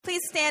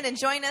Please stand and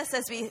join us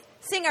as we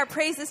sing our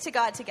praises to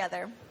God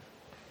together.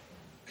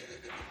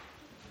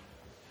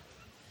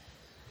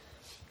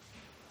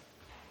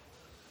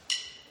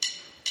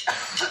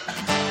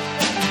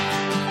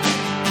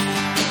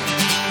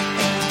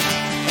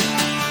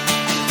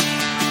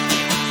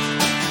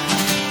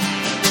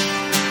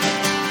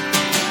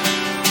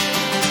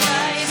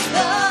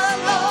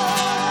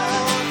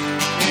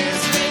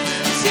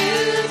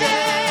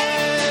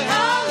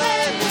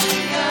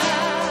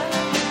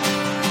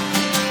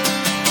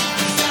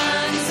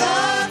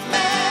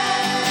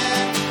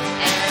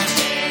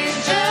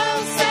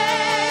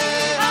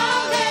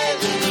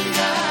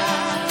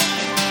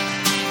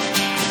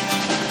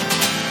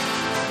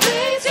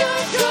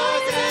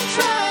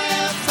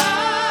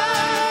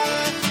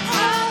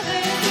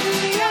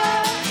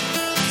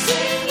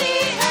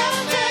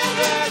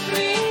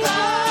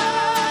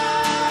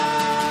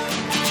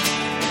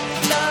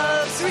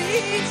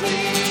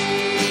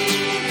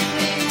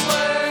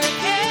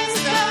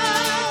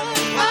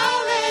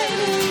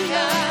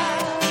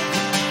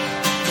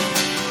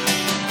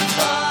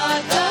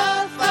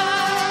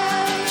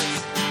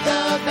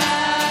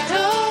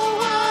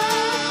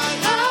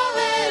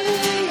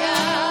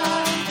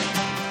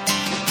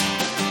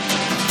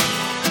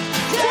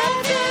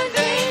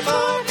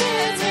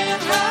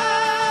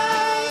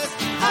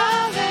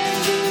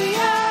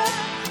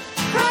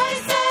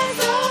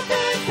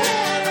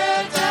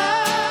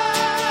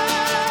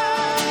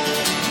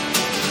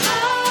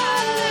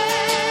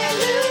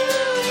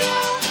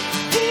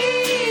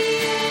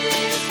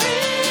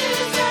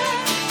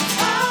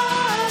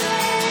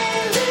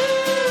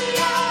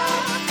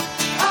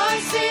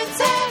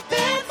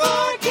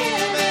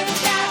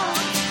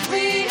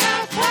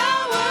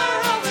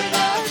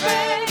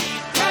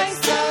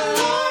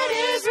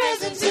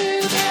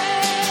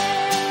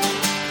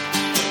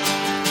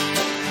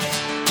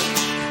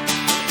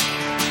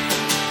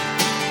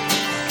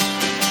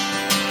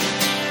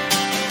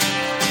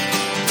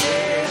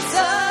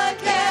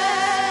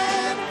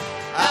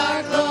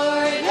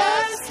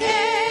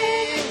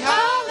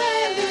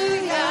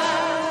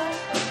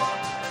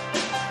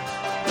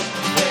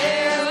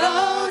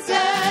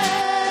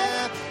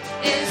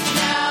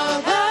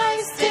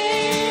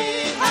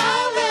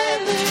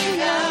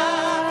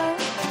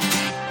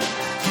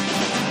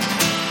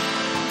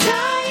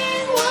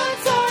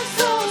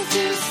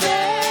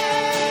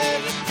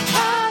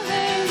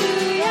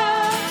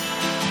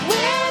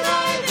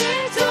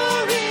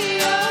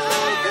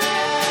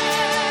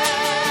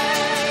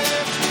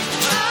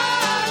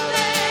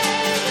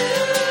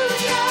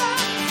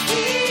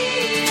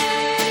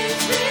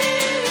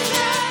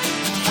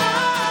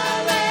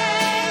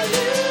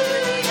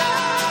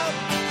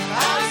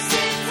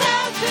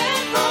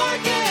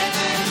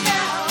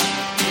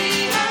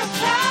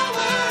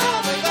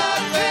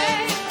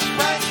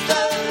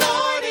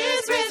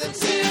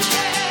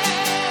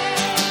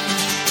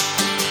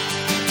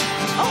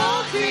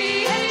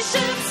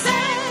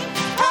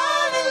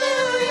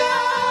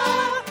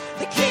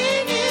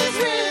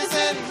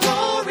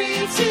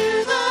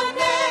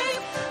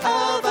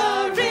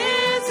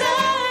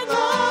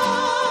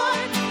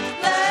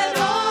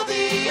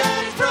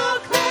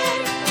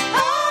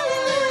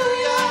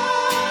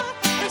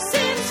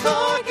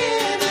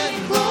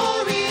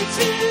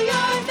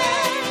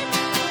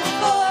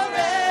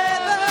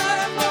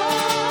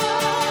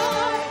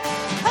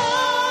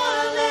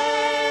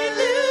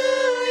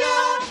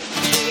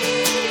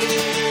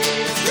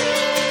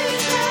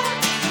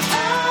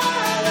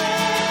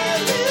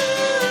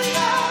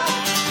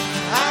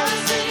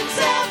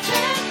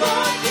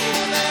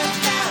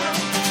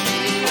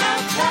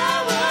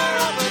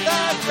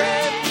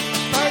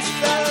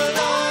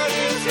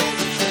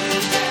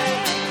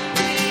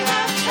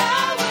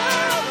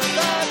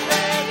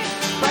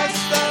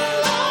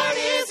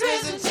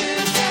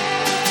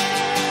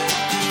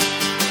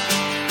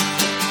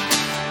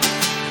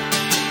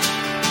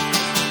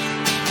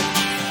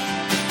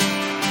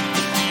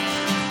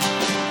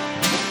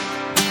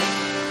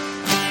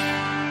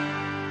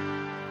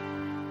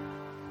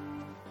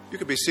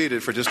 Be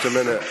seated for just a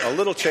minute. A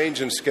little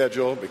change in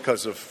schedule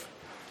because of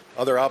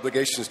other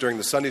obligations during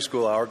the Sunday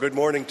school hour. Good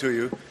morning to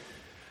you.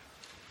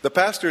 The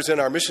pastors in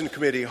our mission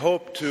committee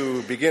hope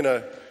to begin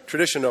a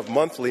tradition of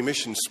monthly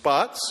mission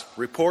spots,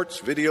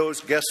 reports,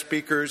 videos, guest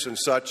speakers, and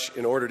such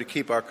in order to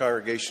keep our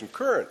congregation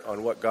current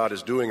on what God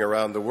is doing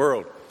around the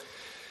world,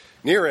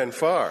 near and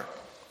far.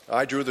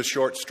 I drew the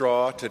short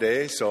straw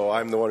today, so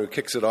I'm the one who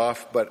kicks it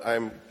off, but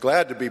I'm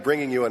glad to be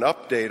bringing you an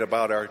update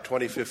about our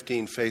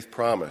 2015 Faith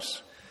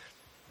Promise.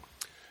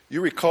 You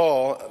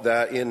recall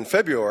that in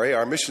February,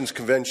 our missions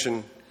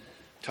convention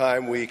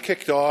time, we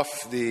kicked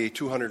off the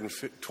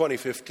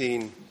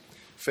 2015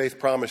 Faith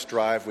Promise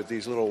Drive with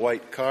these little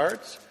white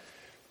cards,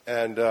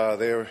 and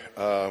they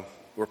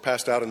were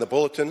passed out in the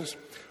bulletins.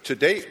 To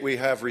date, we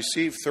have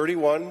received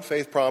 31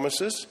 faith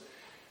promises,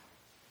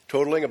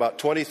 totaling about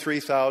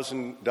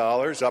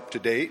 $23,000 up to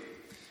date,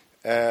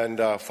 and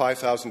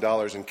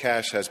 $5,000 in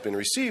cash has been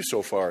received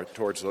so far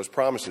towards those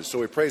promises. So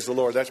we praise the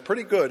Lord. That's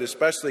pretty good,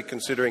 especially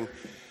considering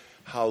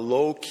how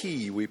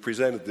low-key we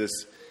presented this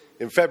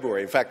in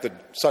February. In fact, the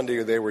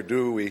Sunday they were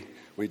due,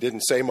 we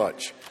didn't say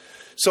much.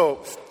 So,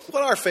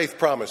 what are faith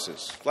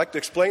promises? I'd like to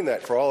explain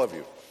that for all of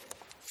you.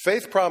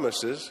 Faith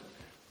promises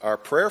are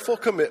prayerful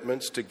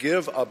commitments to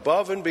give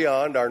above and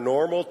beyond our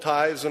normal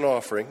tithes and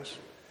offerings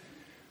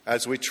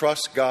as we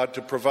trust God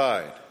to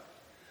provide.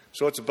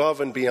 So it's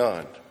above and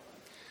beyond.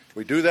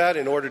 We do that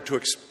in order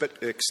to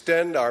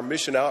extend our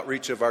mission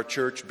outreach of our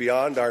church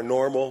beyond our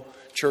normal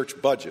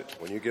church budget.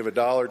 When you give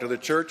 $1 to the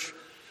church,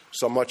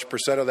 so much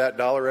percent of that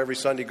dollar every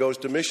Sunday goes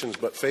to missions,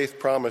 but faith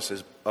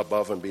promises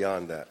above and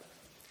beyond that.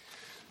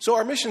 So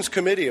our missions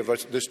committee of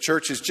this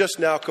church is just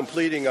now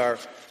completing our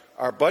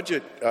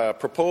budget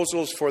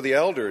proposals for the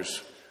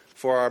elders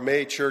for our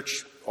May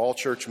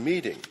all-church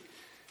meeting.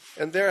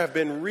 And there have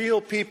been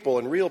real people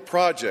and real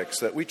projects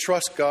that we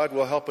trust God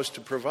will help us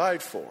to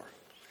provide for,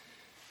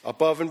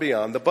 above and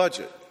beyond the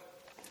budget.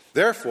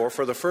 Therefore,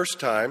 for the first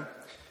time,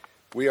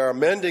 we are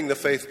amending the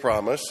faith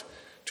promise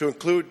to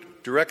include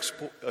direct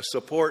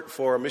support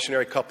for a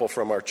missionary couple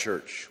from our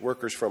church,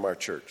 workers from our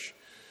church.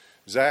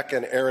 Zach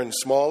and Erin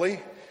Smalley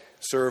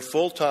serve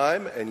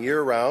full-time and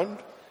year-round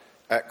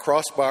at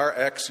Crossbar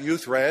X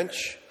Youth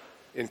Ranch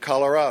in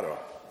Colorado.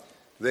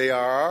 They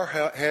are our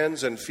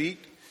hands and feet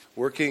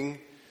working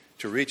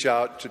to reach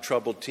out to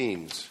troubled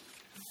teens.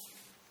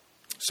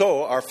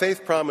 So our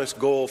faith promise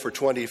goal for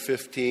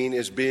 2015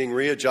 is being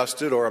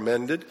readjusted or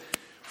amended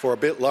for a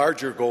bit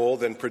larger goal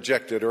than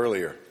projected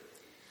earlier.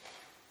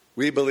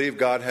 We believe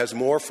God has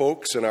more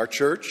folks in our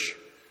church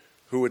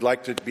who would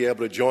like to be able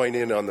to join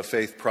in on the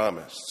faith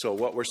promise. So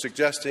what we're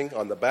suggesting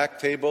on the back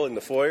table in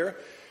the foyer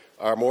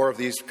are more of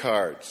these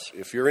cards.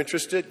 If you're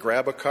interested,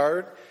 grab a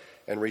card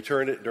and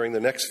return it during the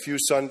next few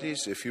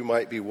Sundays if you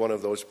might be one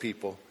of those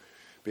people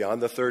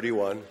beyond the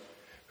 31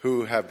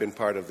 who have been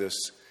part of this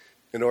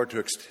in order to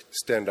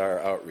extend our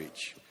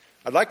outreach.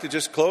 I'd like to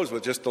just close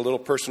with just a little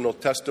personal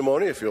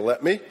testimony, if you'll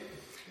let me.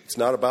 It's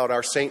not about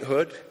our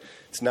sainthood.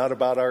 It's not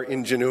about our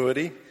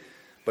ingenuity,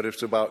 but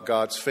it's about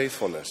God's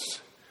faithfulness.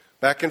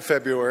 Back in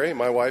February,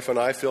 my wife and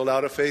I filled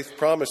out a faith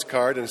promise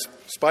card in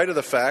spite of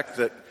the fact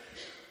that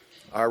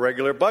our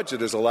regular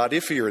budget is a lot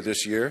iffier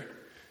this year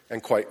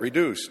and quite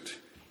reduced.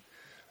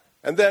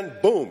 And then,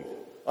 boom,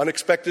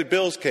 unexpected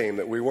bills came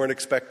that we weren't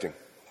expecting.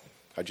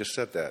 I just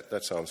said that.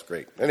 That sounds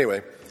great.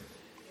 Anyway,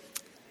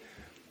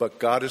 but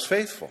God is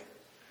faithful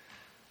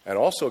and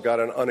also got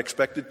an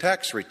unexpected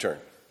tax return.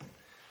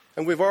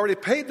 And we've already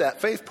paid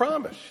that faith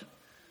promise.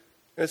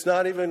 And it's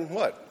not even,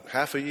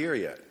 half a year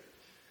yet.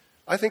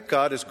 I think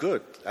God is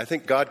good. I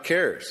think God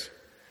cares.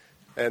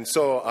 And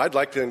so I'd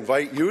like to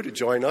invite you to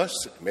join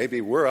us.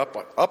 Maybe we're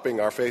upping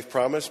our faith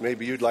promise.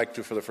 Maybe you'd like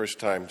to, for the first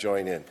time,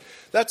 join in.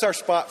 That's our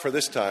spot for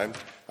this time.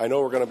 I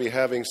know we're going to be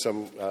having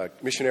some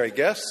missionary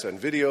guests and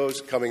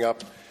videos coming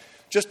up.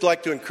 Just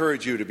like to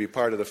encourage you to be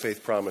part of the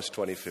Faith Promise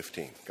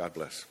 2015. God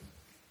bless.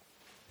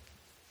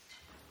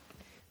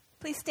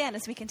 Please stand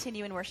as we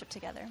continue in worship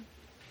together.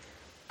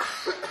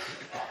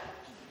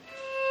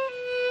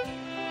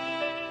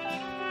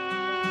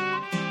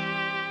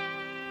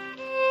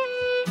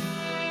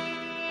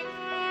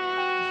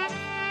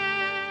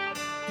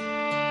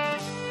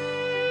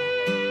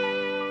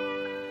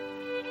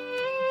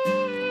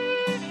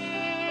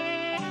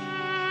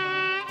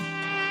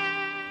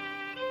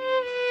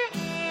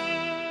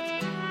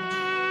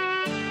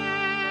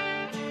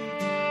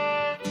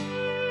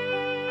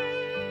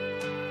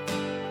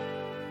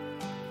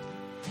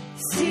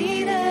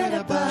 Seated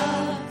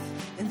above,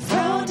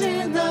 enthroned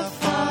in the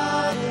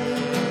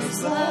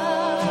Father's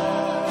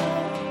love,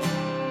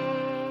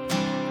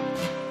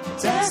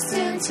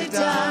 destined to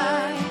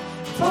die,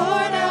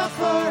 poured out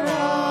for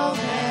all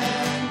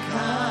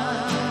mankind.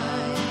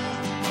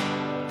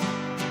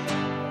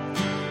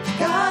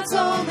 God's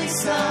only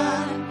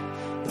Son,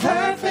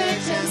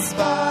 perfect and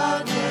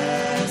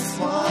spotless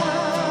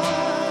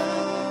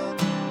one.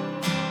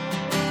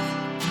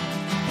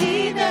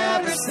 He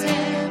never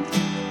sinned,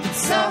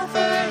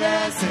 suffered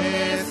as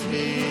if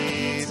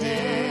he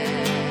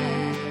did.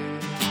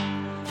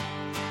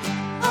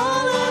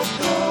 All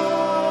authority,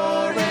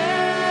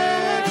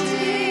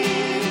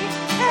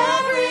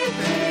 every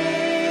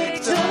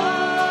victory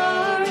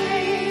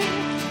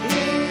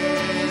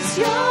is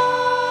yours.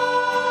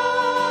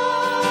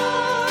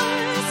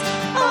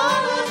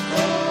 All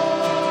authority,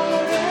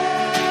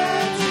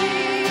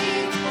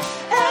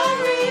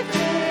 every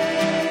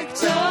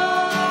victory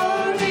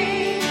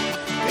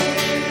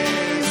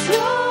is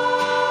yours.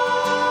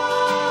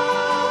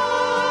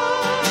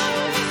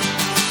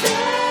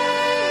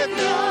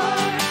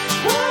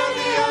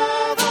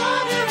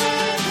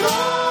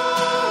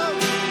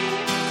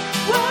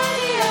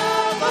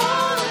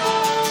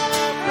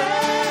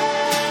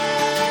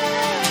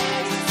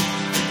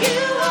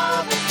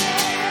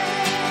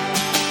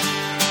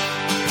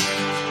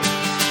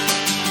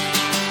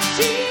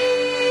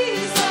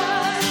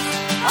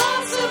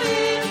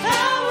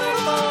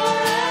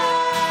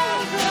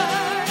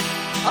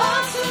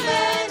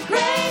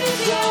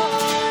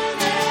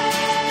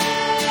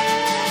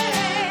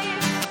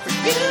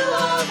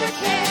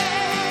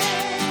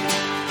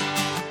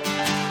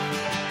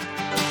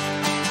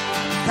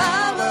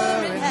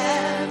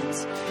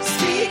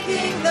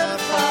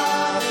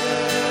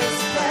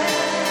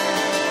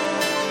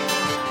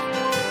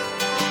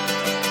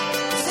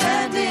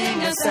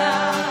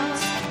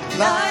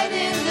 light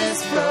in this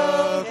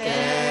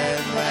broken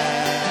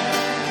land.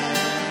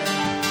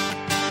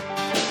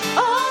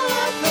 All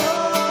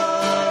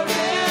authority,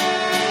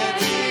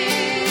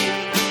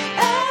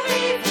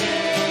 every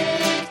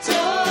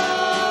victory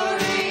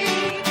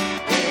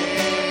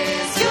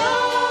is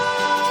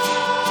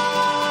yours.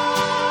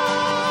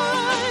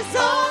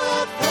 All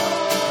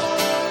authority,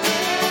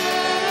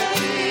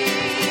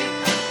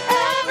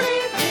 every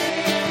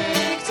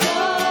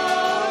victory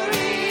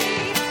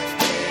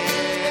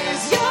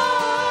is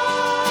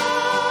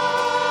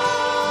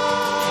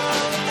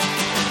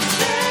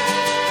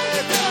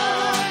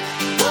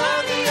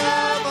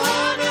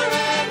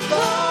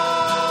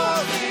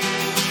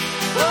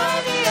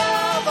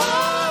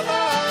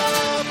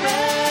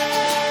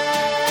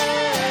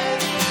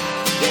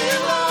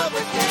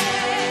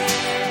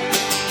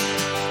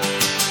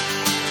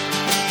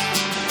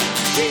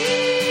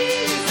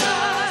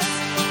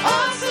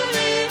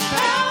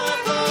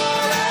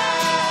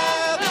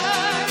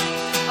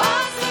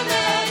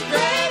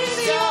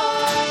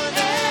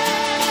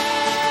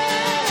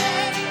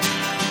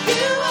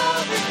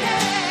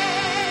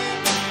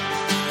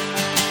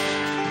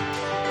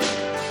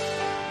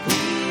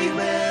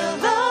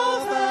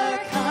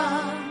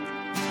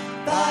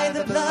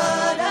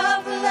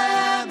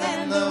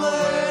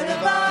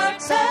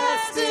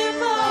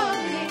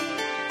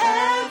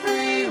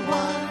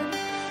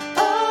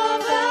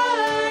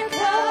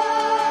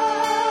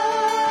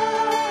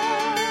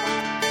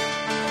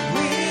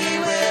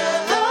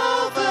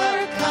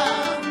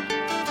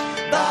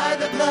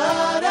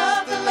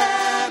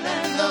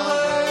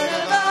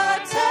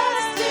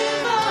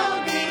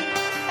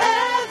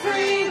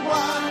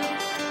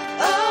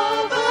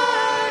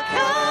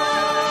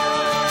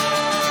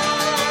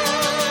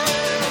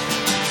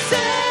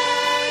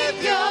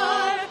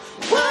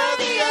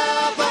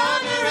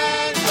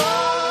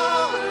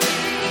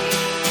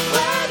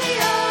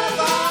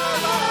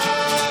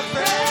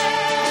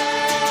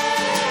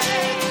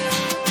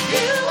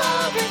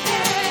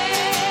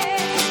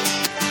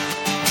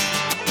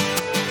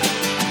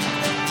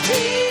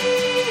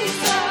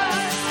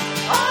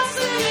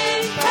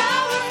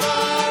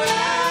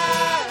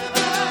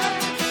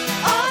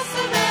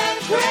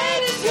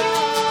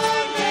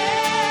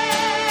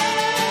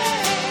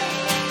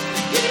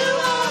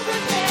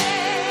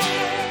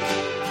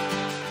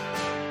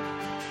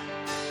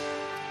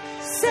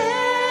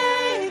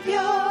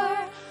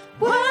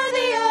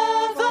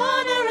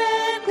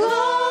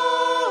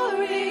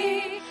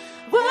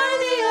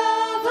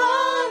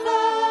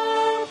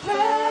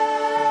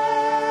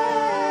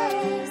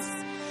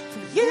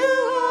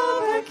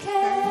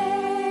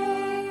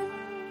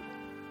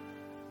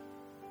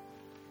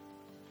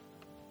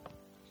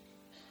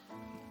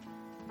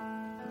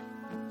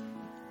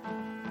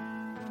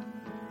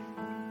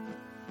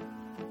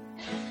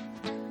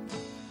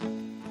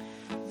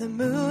The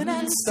moon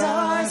and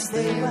stars,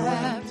 they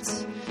wept.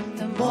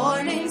 The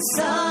morning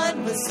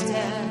sun was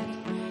dead.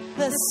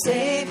 The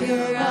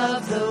Savior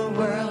of the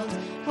world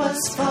was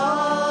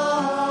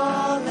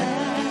fallen.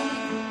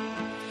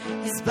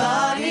 His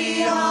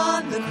body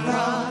on the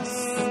cross,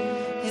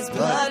 His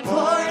blood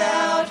poured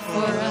out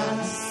for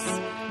us.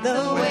 The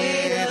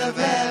weight of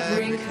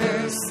every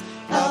curse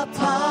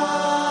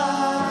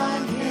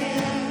upon Him.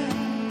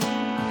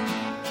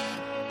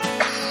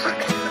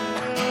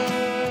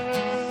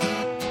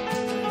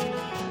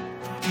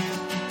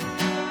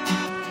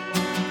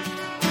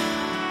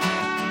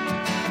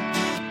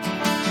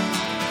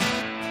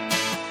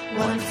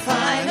 One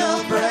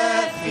final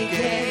breath He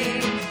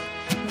gave,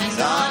 and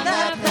on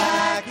that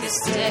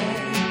blackest day,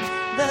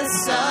 the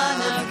Son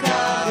of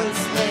God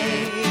was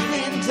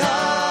laid in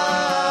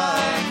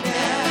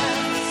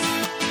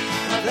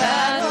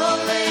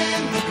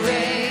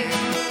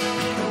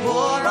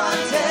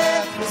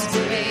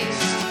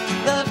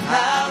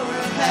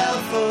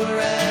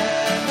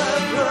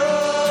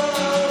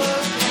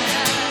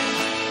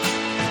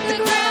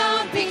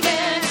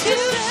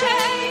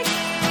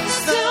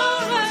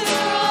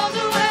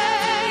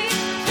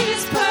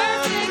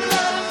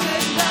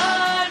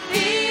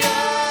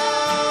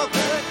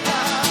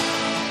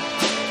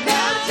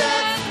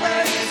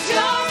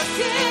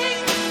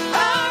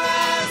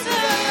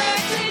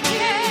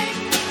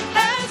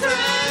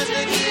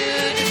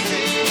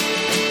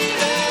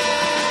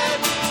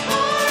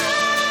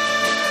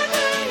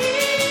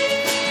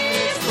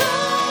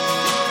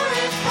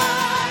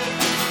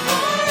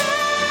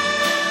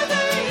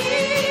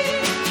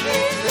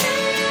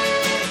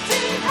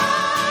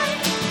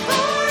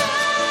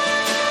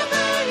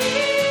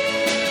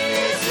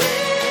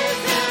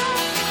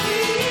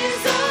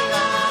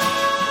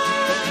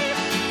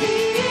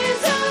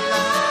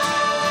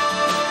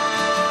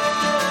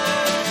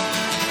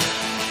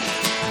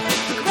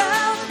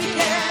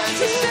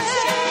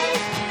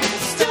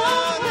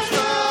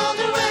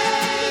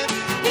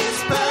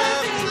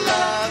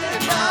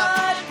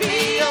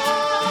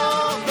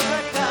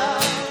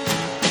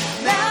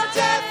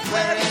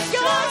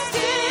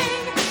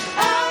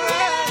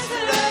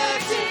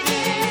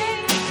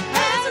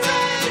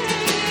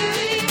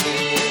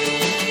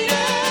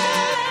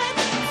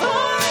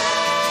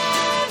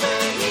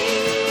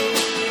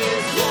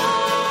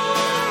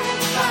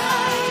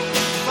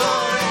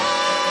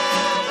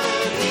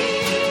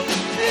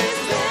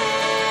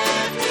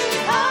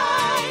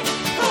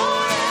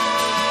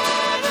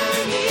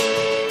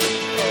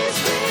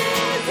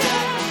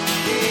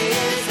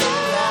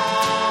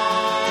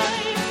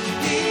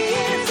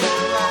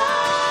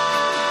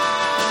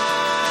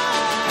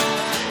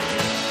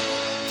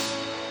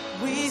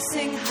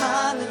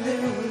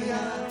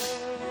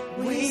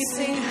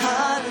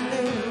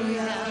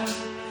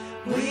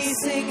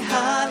sing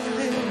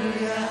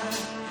hallelujah.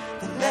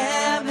 The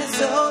Lamb has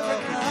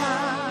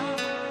overcome.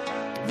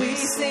 We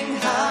sing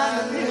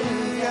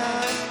hallelujah.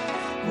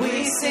 We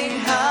sing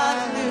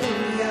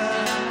hallelujah.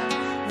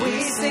 We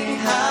sing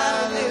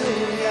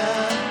hallelujah.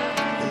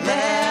 The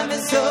Lamb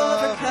has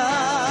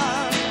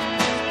overcome.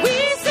 We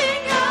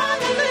sing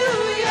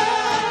hallelujah.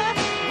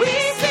 We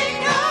sing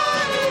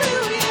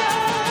hallelujah.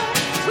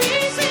 We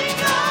sing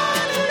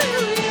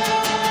hallelujah.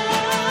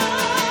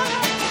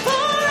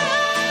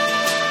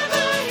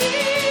 Forever He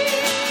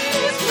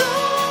is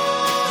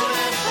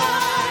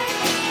glorified.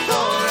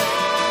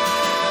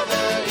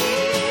 Forever He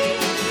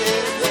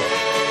is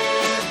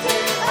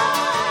lifted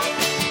high.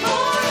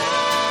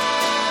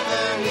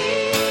 Forever He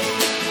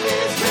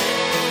is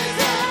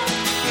risen.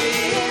 He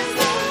is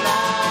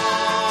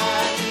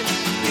alive.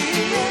 He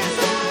is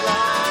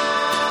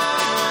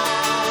alive.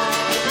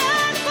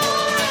 And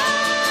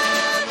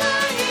forever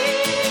He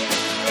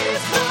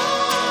is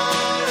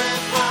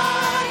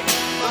glorified.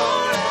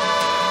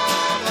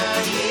 Forever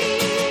He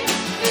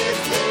is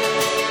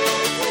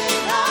lifted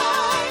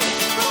high.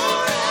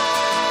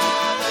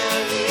 Forever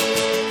He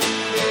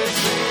is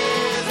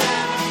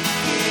risen.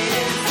 He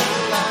is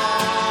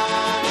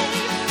alive.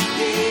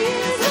 He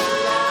is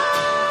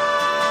alive.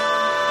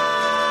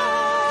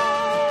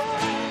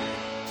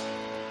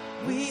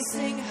 We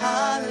sing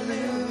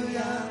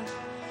hallelujah.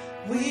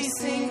 We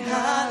sing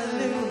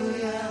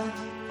hallelujah.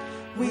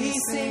 We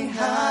sing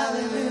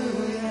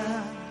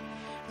hallelujah.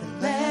 The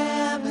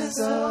Lamb has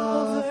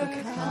overcome.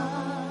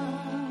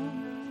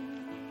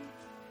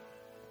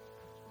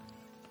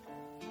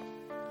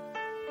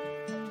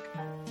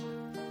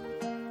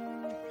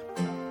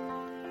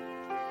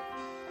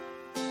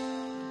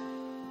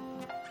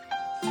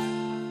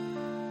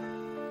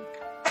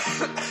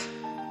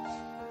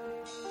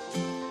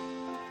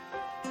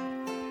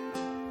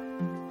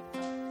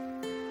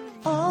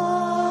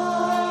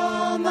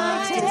 All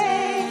my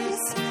days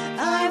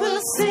I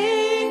will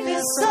sing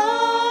this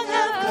song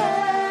of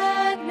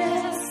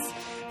gladness.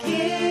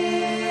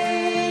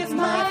 Give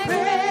my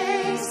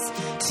praise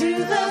to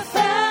the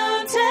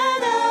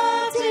fountain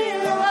of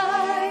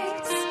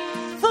delights.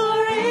 For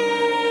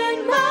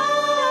in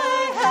my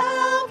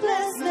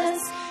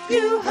helplessness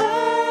you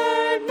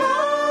heard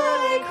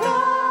my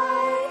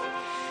cry,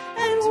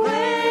 and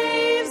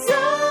waves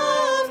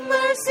of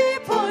mercy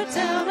poured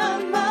down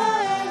on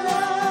my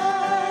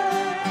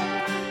life.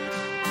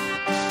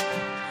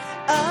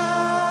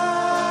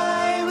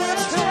 I will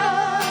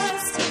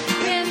trust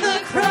in the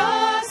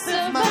cross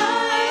of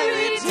my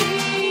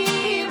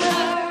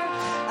Redeemer.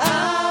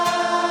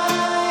 I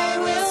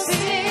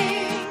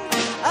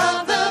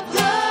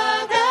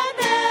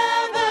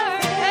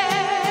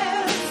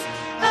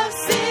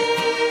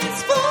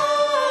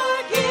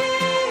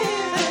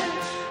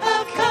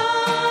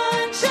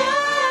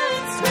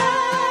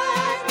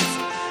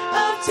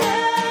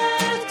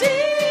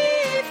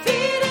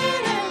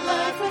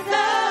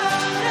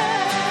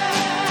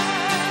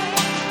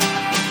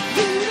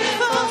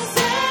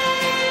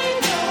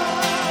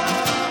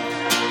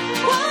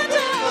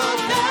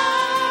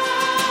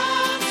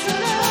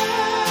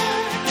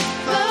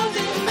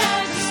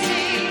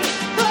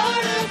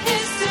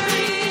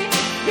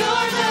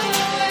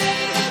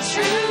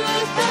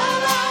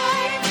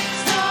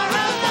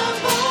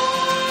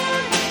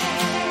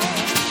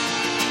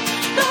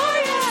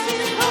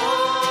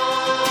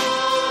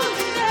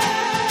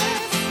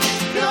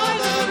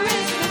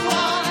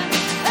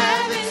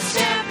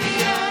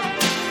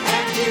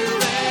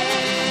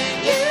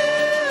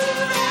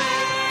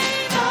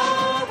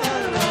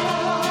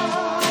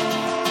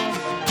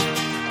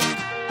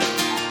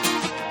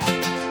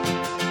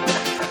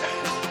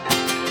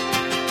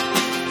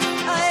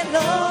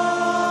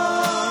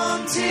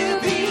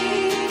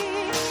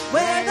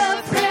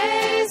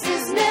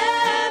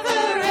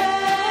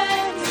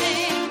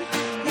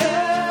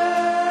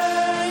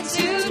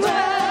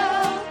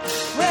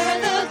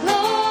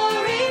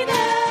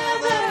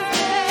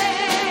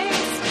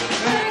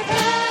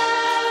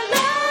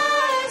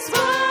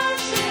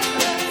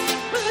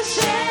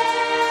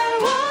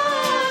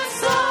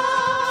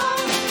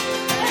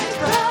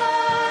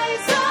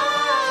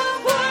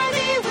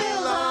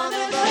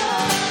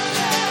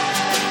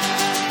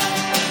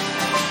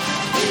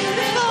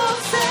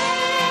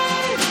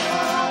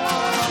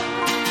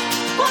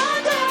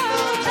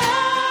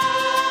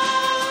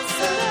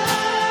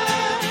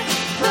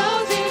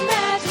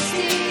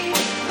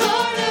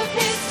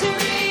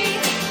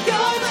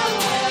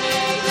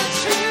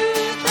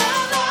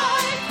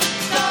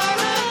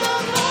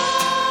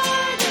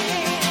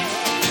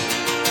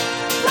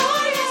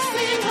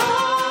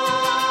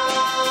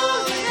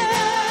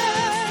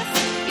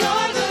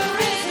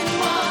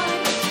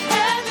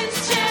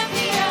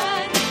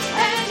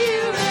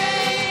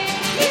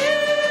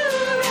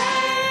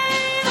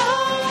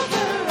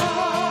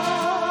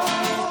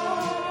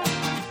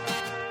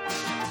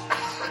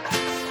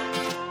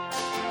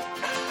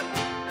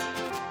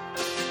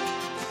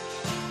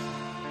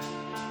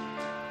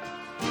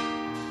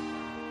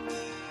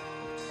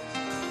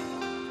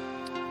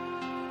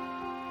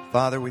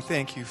Father, we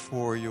thank you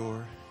for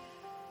your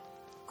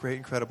great,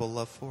 incredible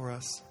love for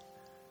us.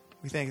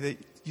 We thank that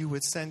you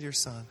would send your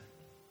Son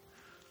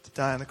to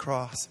die on the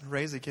cross and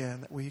raise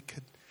again, that we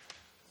could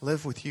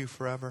live with you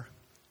forever.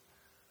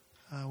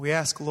 We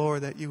ask,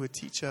 Lord, that you would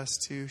teach us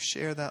to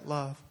share that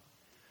love,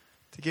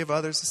 to give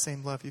others the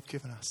same love you've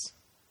given us.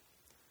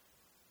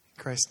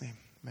 In Christ's name,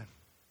 amen.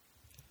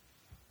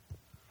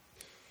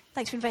 I'd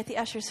like to invite the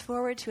ushers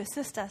forward to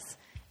assist us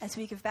as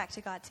we give back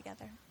to God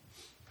together.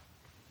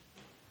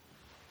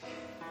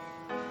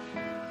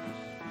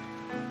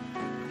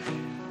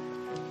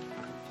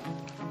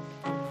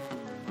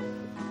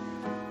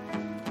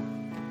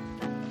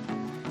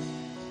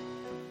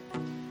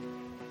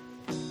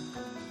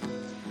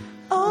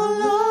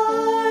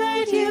 Oh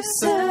Lord, you've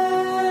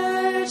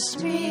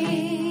searched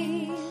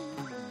me.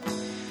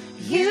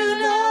 You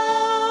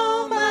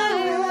know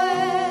my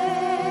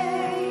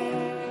way.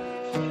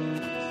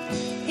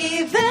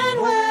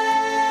 Even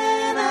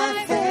when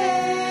I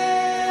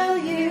fail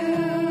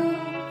you,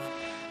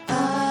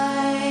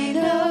 I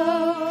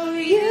know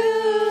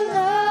you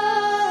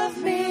love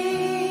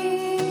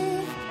me.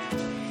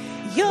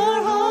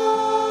 Your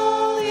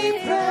holy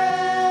presence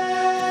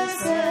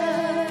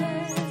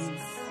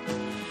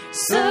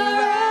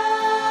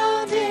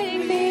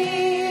surrounding me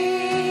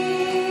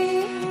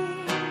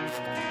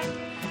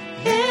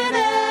in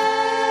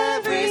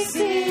every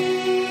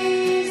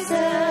season.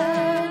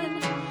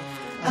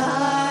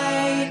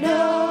 I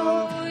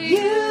know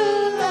you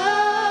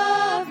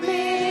love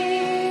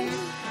me.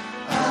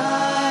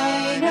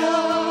 I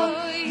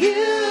know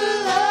you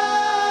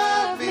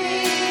love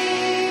me.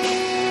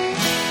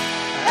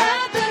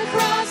 At the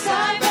cross I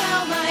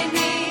bow my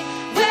knee,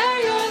 where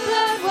your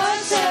blood was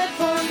shed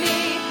for me.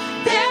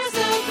 There's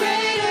no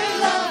greater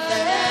love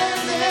than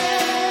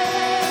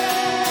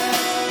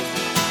this.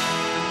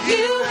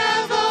 You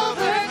have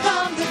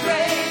overcome the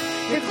grave.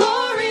 Your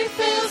glory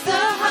fills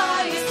the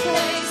highest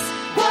place.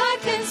 What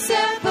can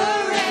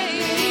separate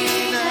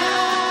me now?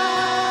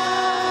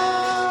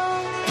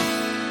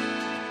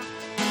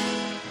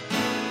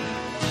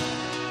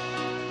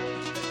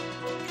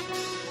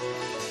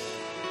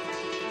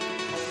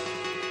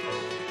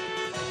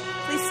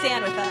 Please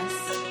stand with us.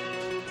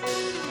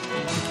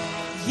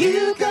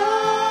 You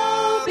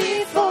go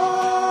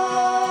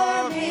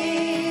before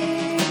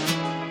me.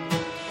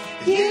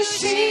 You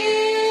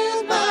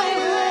shield my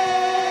way.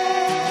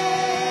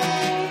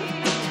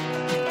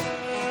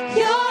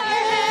 Your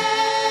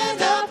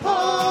hand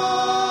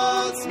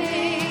upholds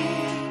me.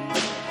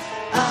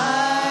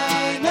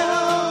 I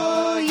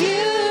know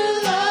you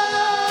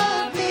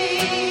love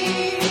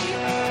me.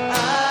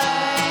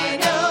 I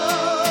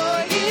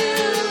know you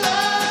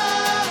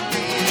love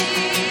me.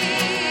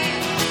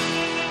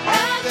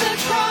 At the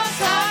cross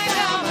I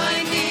bow my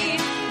knee,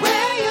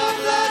 where your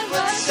blood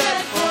was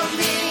shed for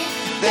me.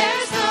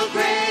 There's no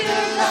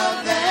greater love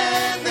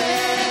than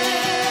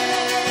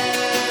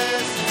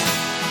this.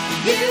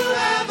 You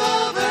have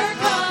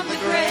overcome the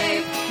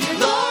grave. Your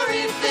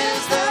glory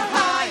fills the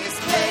highest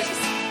place.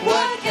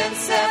 What can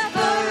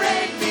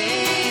separate me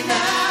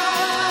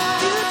now?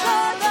 You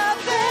tore the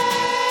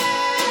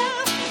veil.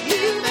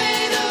 You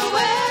made a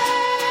way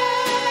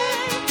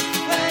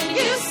when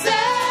you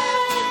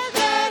said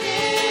that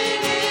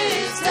it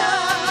is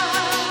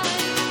done.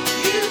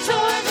 You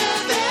tore the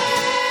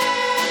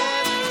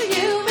veil.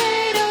 You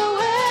made a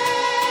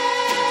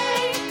way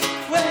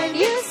when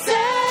you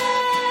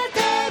said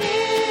that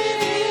it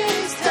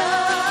is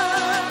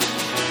done.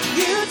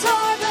 You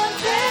tore the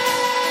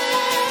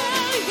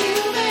veil. You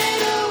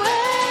made a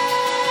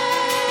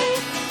way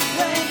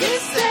when you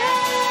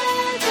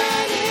said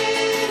that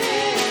it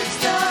is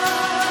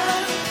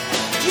done.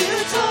 You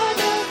tore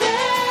the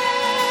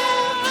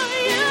veil.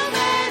 You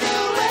made a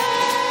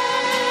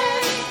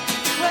way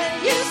when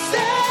you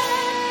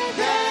said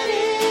that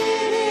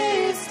it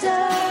is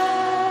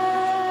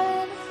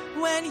done.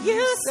 When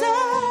you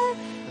said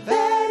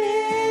that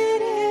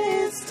it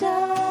is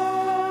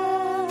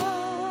done.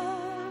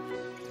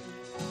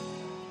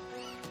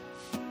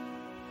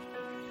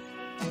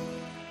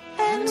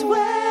 And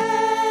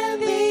when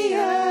the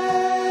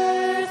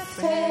earth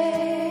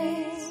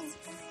fades,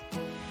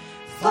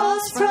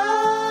 falls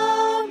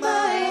from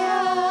my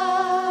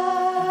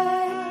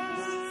eyes,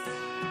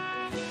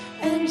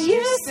 and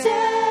you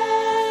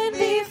stand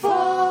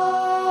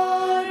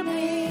before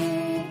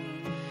me,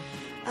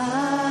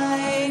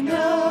 I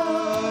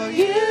know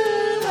you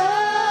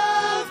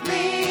love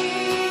me.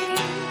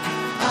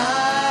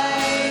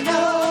 I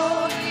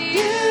know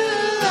you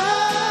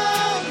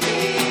love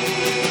me.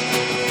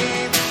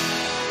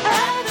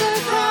 At the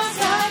cross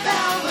I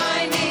bow my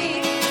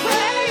knee,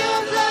 where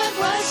your blood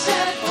was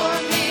shed for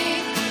me.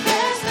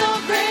 There's no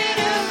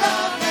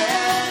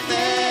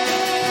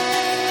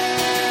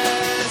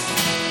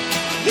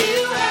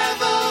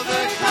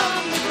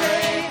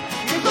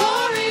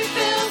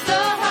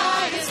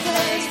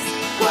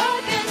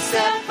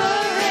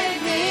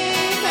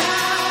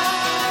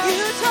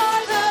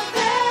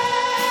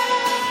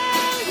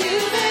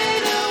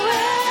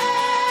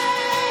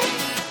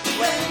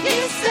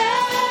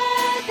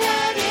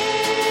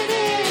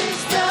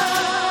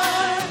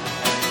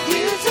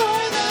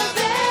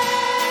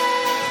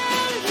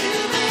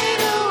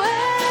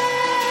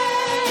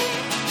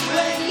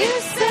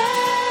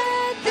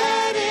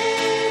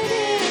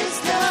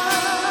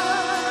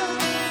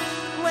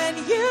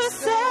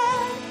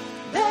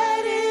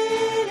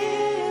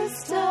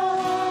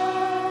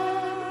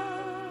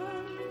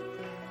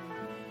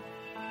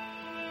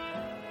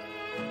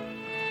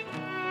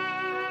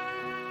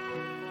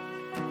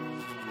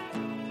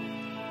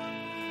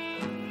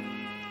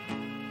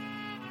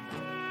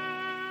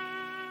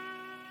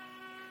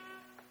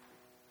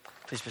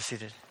Please be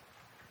seated.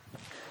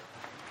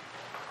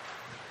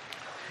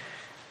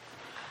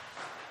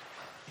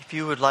 If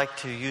you would like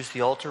to use the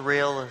altar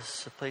rail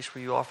as a place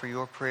where you offer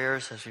your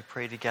prayers as we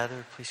pray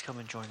together, please come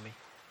and join me.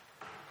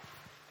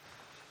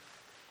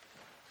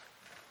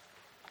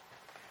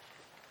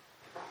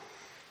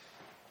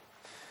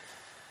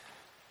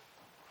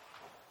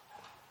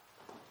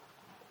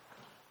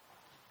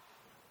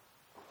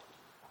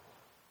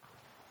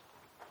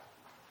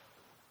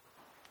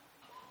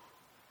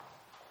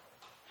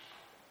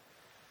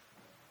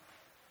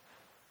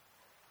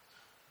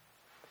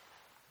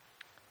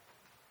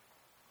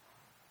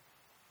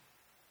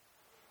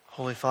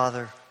 Holy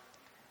Father,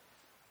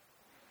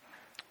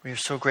 we are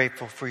so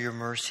grateful for your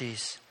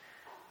mercies,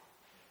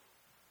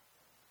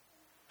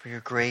 for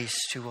your grace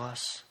to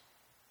us,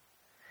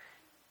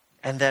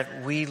 and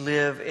that we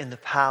live in the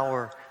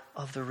power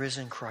of the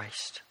risen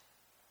Christ.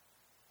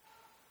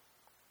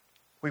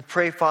 We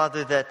pray,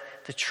 Father, that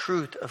the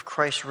truth of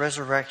Christ's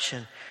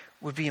resurrection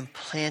would be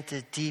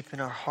implanted deep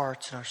in our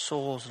hearts and our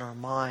souls and our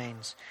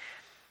minds,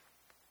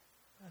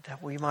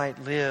 that we might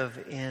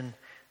live in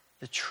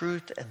the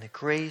truth and the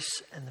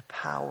grace and the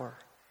power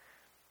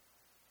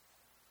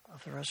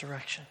of the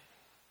resurrection.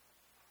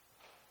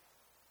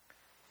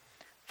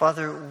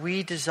 Father,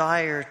 we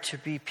desire to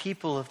be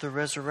people of the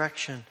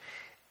resurrection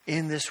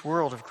in this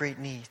world of great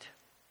need.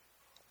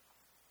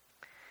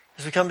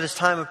 As we come to this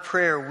time of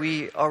prayer,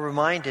 we are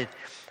reminded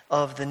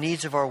of the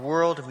needs of our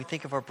world, and we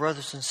think of our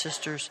brothers and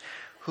sisters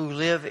who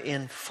live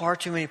in far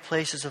too many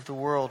places of the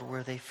world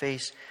where they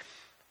face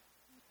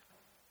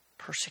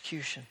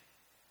persecution,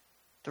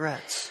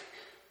 threats,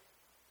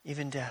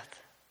 even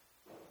death.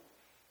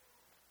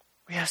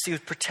 We ask that you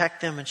would protect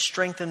them and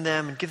strengthen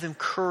them and give them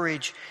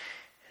courage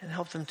and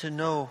help them to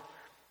know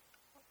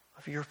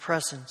of your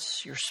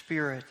presence, your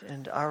Spirit,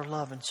 and our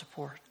love and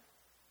support.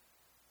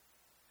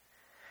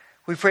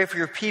 We pray for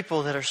your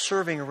people that are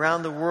serving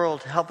around the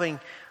world, helping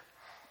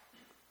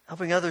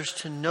others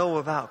to know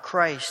about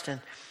Christ.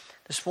 And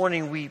this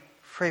morning we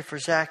pray for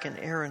Zach and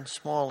Aaron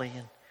Smalley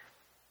and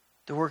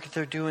the work that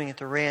they're doing at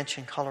the ranch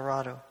in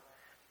Colorado.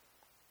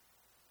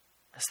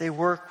 As they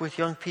work with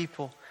young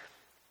people,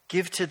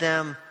 give to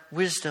them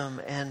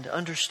wisdom and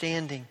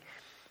understanding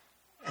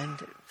and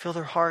fill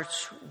their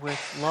hearts with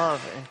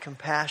love and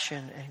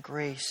compassion and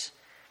grace.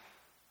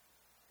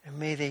 And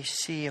may they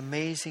see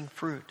amazing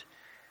fruit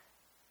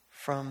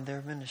from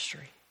their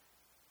ministry.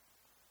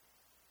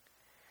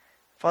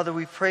 Father,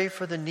 we pray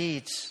for the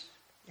needs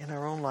in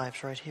our own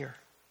lives right here.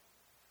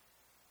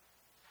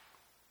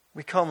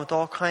 We come with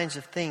all kinds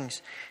of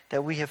things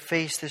that we have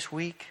faced this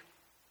week.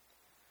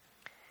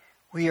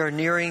 We are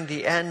nearing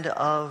the end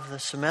of the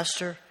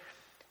semester,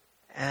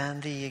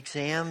 and the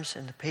exams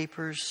and the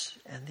papers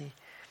and the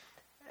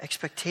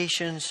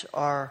expectations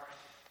are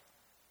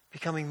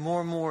becoming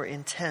more and more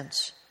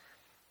intense.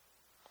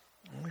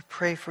 And we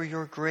pray for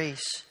your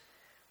grace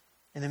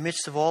in the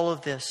midst of all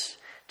of this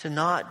to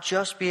not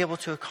just be able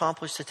to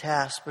accomplish the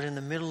task, but in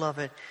the middle of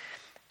it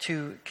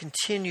to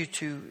continue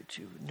to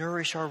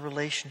nourish our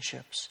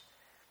relationships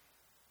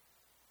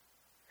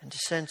and to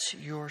sense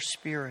your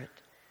Spirit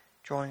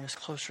drawing us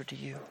closer to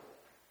you.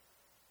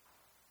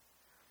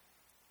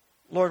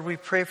 Lord, we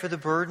pray for the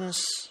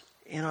burdens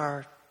in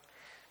our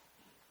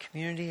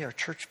community, our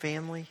church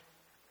family.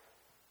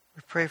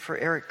 We pray for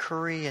Eric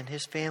Curry and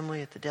his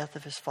family at the death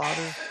of his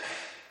father.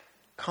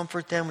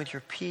 Comfort them with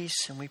your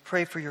peace, and we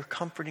pray for your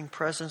comforting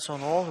presence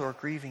on all who are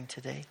grieving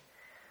today.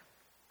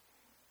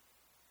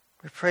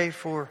 We pray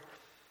for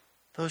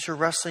those who are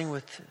wrestling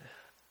with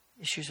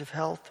issues of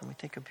health, and we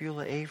think of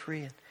Beulah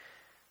Avery and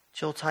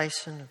Jill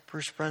Tyson, and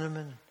Bruce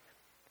Brenneman,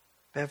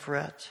 Bev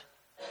Rett,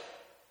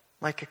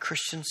 Micah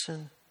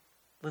Christensen,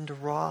 Linda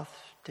Roth,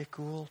 Dick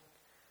Gould,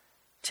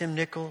 Tim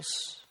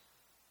Nichols,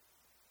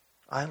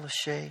 Isla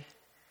Shea,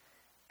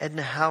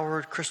 Edna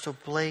Howard, Crystal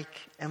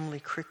Blake, Emily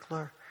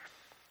Crickler.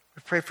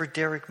 We pray for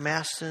Derek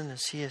Maston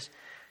as he has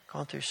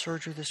gone through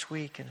surgery this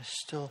week and is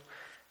still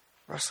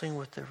wrestling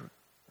with the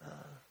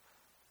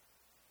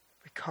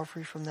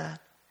recovery from that.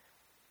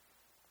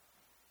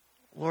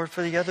 Lord,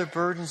 for the other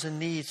burdens and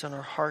needs on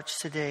our hearts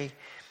today,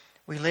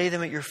 we lay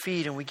them at your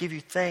feet and we give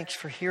you thanks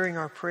for hearing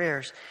our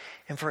prayers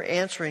and for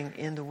answering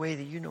in the way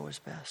that you know is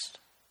best.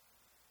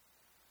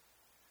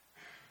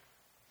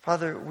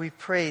 Father, we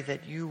pray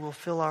that you will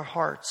fill our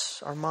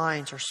hearts, our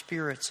minds, our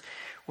spirits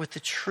with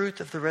the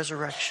truth of the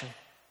resurrection,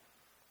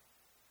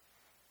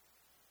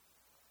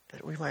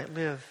 that we might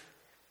live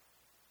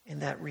in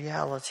that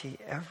reality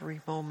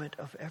every moment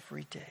of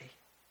every day.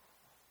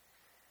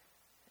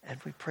 And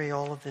we pray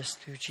all of this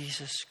through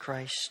Jesus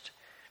Christ,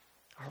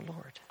 our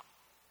Lord.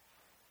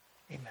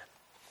 Amen.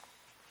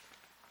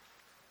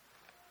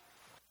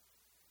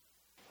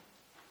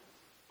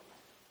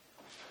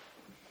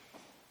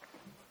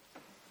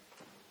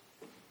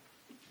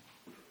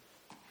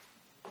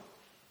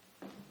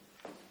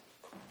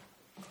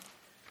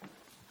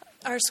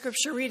 Our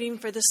scripture reading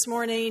for this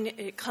morning,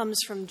 it comes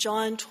from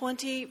John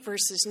 20,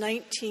 verses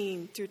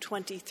 19 through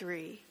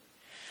 23.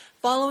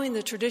 Following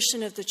the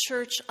tradition of the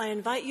church, I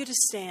invite you to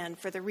stand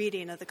for the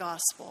reading of the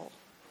gospel.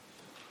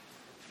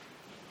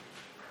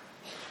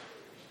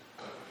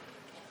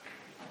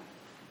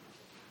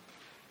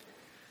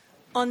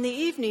 On the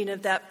evening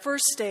of that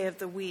first day of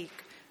the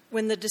week,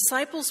 when the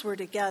disciples were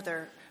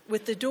together,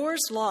 with the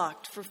doors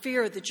locked for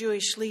fear of the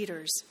Jewish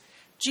leaders,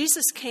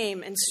 Jesus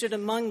came and stood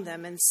among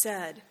them and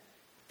said,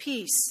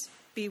 "Peace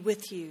be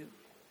with you."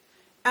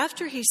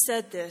 After he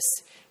said this,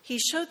 he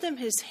showed them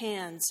his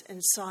hands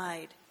and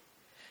side.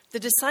 The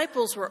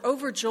disciples were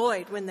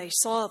overjoyed when they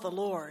saw the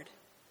Lord.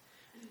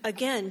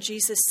 Again,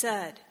 Jesus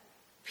said,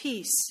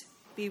 "Peace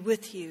be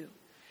with you.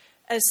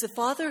 As the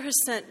Father has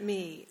sent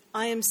me,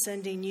 I am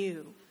sending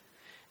you."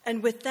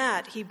 And with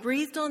that, he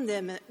breathed on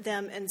them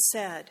and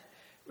said,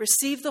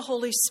 "Receive the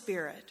Holy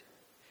Spirit.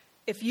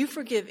 If you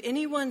forgive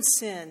anyone's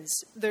sins,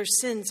 their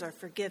sins are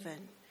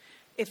forgiven.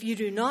 If you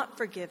do not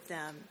forgive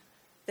them,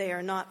 they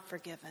are not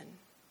forgiven."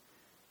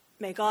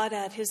 May God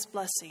add his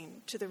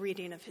blessing to the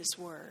reading of his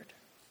word.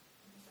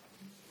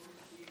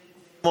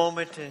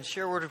 Moment and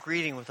share a word of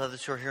greeting with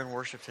others who are here in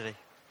worship today.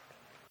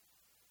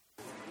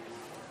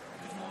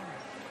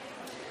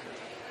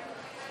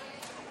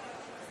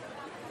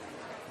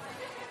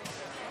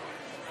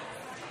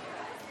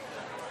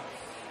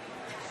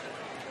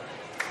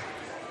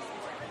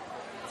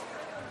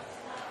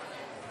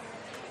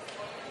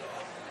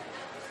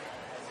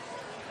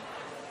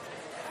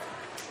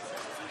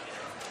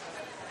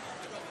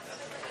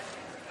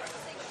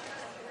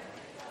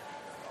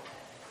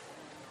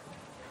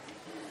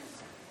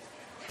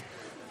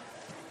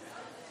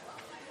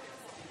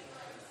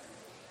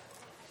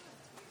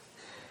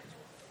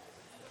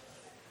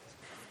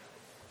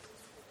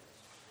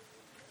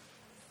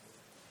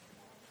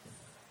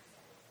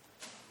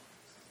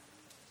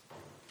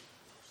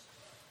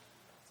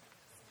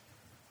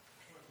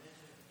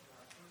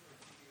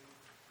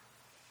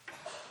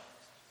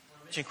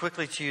 Mention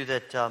quickly to you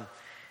that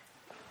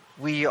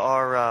we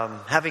are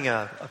having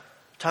a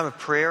time of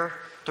prayer,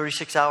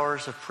 36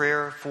 hours of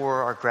prayer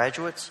for our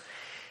graduates,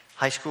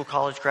 high school,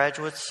 college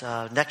graduates,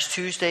 next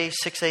Tuesday,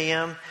 6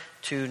 a.m.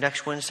 to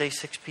next Wednesday,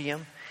 6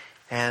 p.m.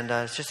 And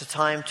it's just a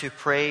time to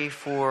pray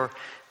for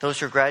those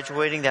who are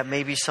graduating. That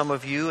may be some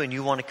of you, and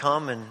you want to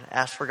come and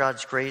ask for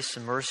God's grace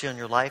and mercy on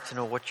your life to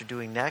know what you're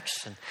doing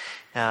next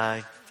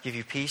and give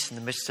you peace in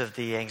the midst of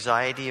the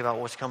anxiety about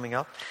what's coming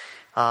up.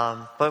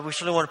 But we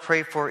certainly want to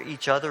pray for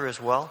each other as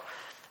well.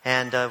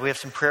 And we have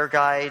some prayer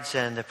guides,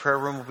 and the prayer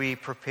room will be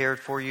prepared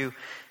for you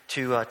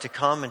to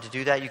come and to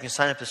do that. You can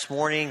sign up this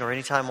morning or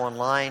anytime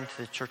online to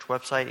the church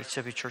website,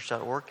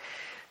 hwchurch.org.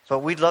 But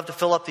we'd love to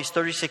fill up these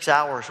 36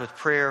 hours with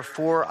prayer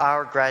for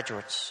our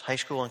graduates, high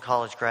school and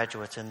college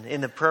graduates. And in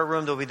the prayer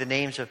room, there'll be the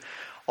names of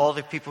all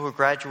the people who are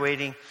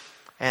graduating,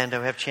 and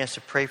we have a chance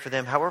to pray for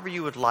them however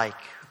you would like.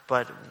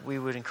 But we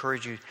would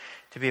encourage you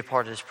to be a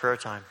part of this prayer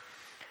time.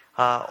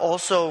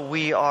 Also,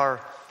 we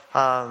are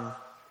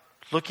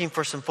looking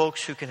for some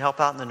folks who can help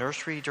out in the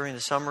nursery during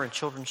the summer in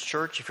Children's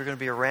Church. If you're going to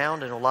be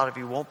around, and a lot of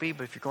you won't be,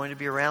 but if you're going to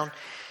be around,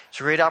 it's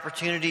a great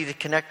opportunity to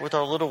connect with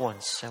our little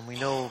ones. And we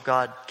know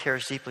God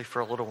cares deeply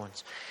for our little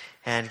ones.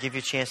 And give you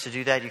a chance to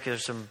do that.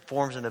 There's some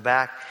forms in the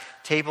back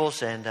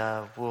tables, and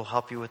we'll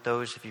help you with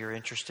those if you're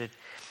interested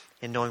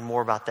in knowing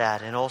more about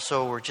that. And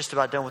also, we're just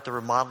about done with the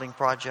remodeling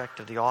project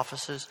of the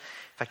offices.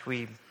 In fact,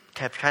 we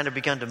have kind of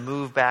begun to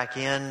move back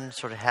in,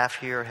 sort of half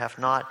here, half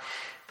not.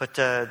 But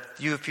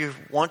if you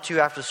want to,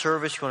 after the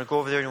service, you want to go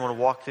over there and you want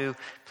to walk through,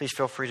 please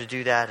feel free to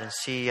do that and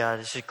see.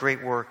 This is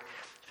great work.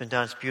 It's been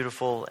done. It's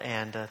beautiful.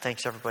 And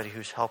thanks to everybody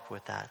who's helped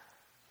with that.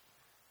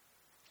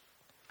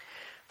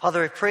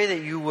 Father, I pray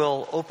that you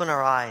will open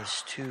our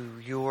eyes to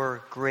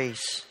your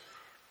grace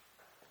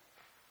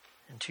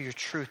and to your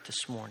truth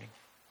this morning.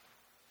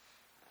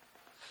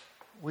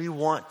 We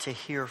want to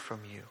hear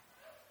from you.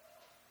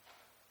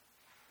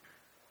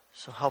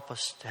 So help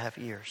us to have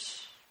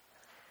ears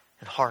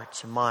and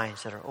hearts and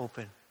minds that are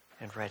open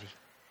and ready.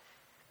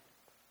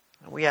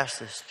 And we ask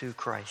this through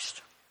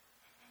Christ.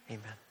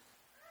 Amen.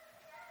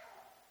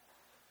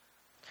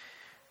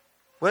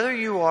 Whether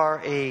you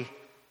are a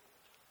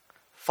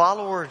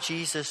follower of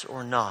Jesus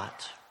or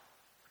not,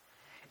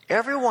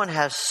 everyone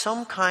has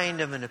some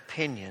kind of an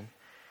opinion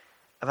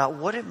about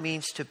what it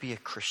means to be a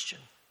Christian.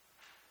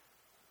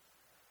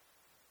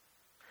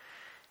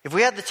 If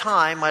we had the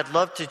time, I'd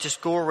love to just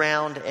go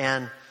around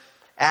and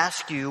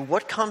ask you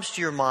what comes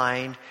to your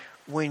mind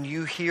when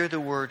you hear the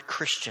word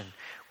Christian.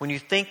 When you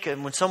think,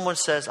 and when someone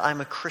says,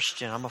 I'm a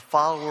Christian, I'm a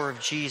follower of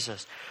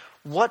Jesus,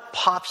 what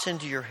pops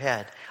into your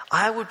head?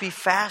 I would be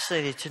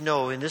fascinated to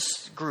know in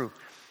this group,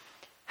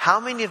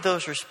 how many of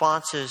those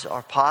responses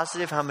are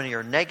positive, how many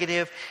are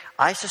negative?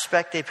 I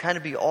suspect they'd kind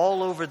of be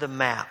all over the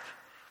map.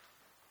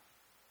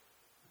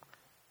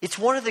 It's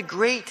one of the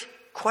great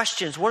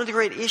questions, one of the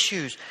great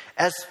issues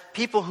as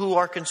people who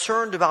are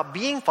concerned about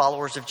being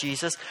followers of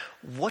Jesus.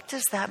 What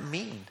does that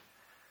mean?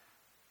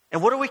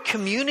 And what are we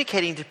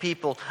communicating to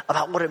people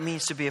about what it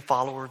means to be a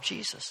follower of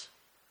Jesus?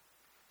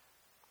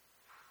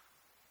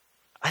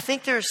 I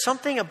think there's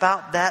something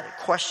about that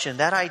question,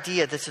 that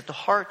idea that's at the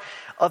heart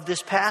of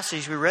this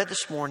passage we read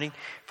this morning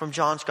from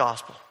John's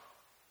Gospel.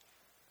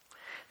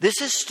 This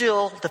is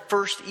still the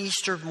first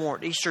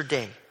Easter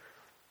day.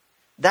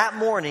 That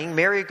morning,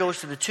 Mary goes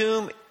to the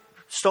tomb,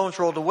 stones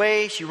rolled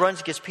away. She runs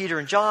and gets Peter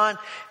and John,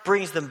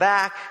 brings them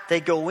back.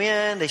 They go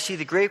in. They see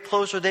the grave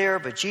clothes are there,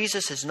 but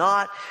Jesus is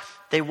not.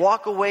 They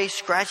walk away,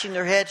 scratching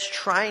their heads,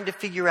 trying to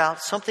figure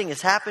out something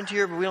has happened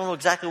here, but we don't know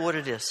exactly what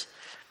it is.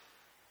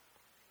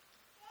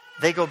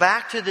 They go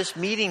back to this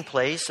meeting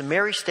place, and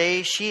Mary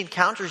stays. She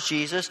encounters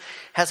Jesus,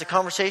 has a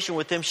conversation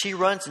with him. She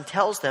runs and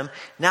tells them.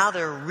 Now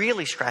they're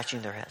really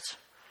scratching their heads.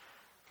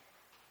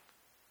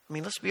 I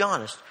mean, let's be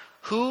honest.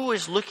 Who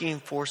is looking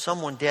for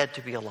someone dead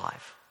to be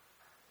alive?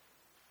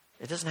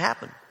 It doesn't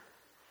happen.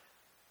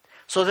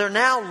 So they're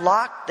now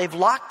locked. They've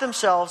locked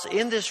themselves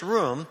in this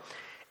room.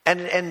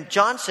 And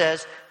John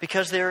says,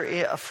 because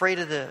they're afraid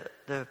of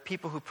the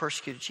people who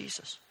persecuted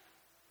Jesus.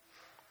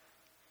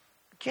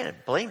 You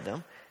can't blame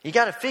them. You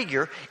got to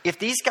figure, if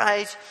these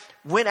guys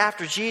went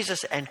after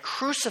Jesus and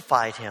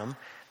crucified him,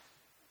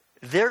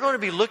 they're going to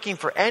be looking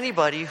for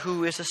anybody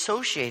who is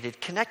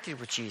associated, connected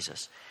with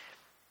Jesus.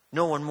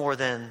 No one more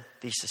than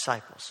these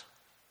disciples.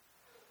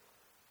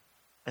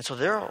 And so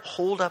they're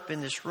holed up in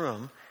this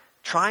room,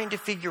 trying to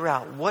figure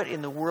out what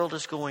in the world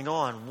is going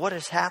on, what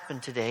has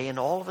happened today, and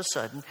all of a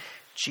sudden,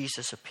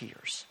 Jesus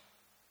appears.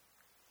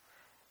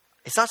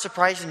 It's not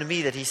surprising to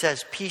me that he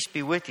says, peace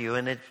be with you.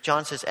 And then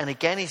John says, and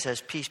again he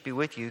says, peace be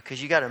with you, because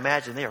you got to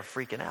imagine they are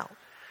freaking out.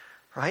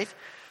 Right?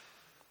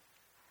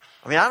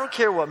 I mean, I don't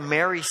care what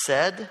Mary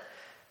said.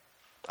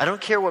 I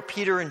don't care what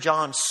Peter and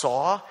John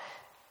saw.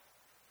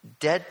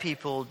 Dead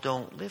people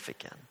don't live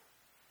again.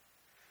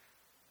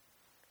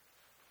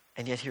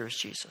 And yet here is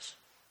Jesus.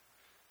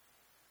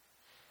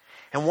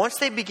 And once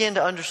they begin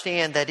to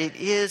understand that it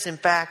is in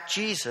fact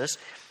Jesus,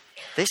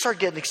 they start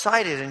getting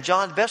excited. And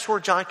John, the best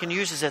word John can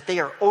use is that they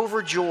are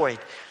overjoyed.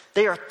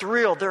 They are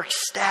thrilled. They're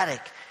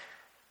ecstatic.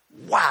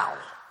 Wow.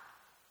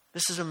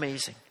 This is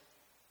amazing.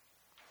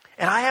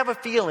 And I have a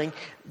feeling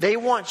they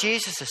want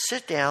Jesus to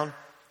sit down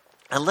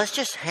and let's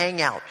just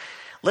hang out.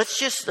 Let's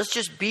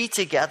just be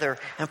together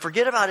and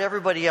forget about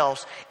everybody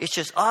else. It's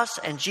just us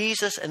and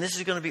Jesus, and this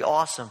is going to be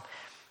awesome.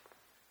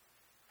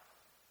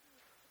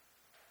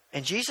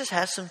 And Jesus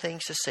has some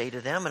things to say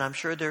to them, and I'm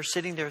sure they're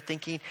sitting there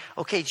thinking,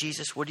 okay,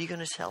 Jesus, what are you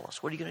going to tell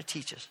us? What are you going to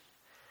teach us?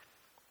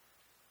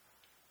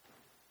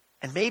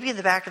 And maybe in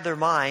the back of their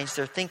minds,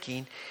 they're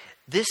thinking,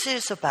 this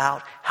is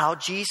about how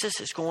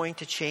Jesus is going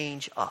to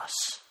change us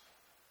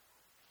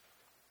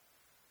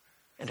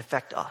and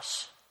affect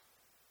us.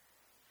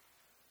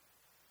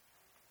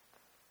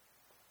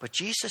 But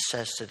Jesus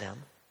says to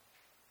them,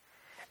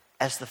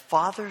 as the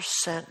Father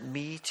sent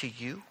me to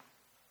you,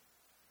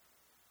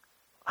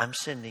 I'm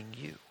sending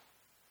you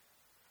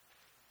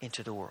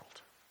into the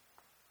world.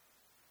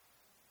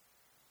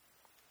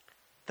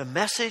 The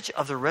message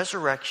of the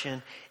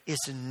resurrection is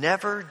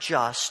never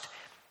just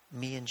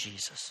me and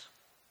Jesus.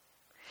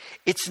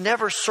 It's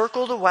never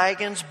circle the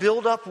wagons,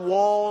 build up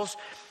walls,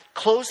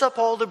 close up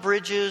all the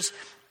bridges.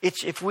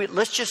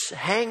 Let's just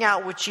hang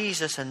out with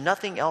Jesus and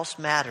nothing else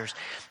matters.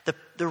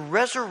 The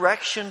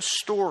resurrection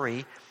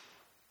story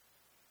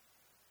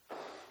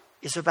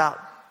is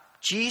about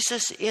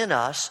Jesus in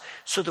us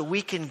so that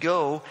we can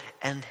go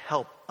and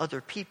help other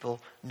people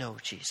know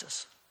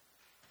Jesus.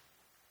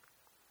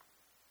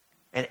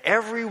 And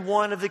every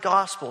one of the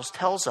Gospels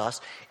tells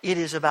us it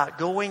is about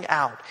going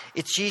out.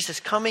 It's Jesus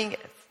coming,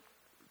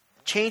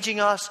 changing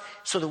us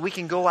so that we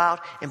can go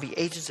out and be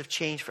agents of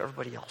change for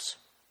everybody else.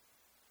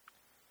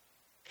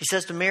 He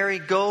says to Mary,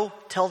 go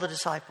tell the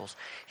disciples.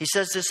 He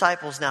says to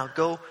disciples, now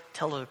go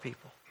tell other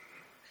people.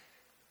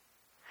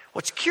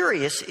 What's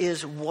curious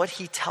is what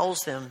he tells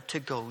them to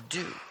go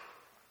do.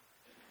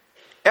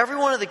 Every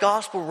one of the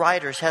gospel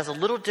writers has a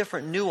little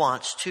different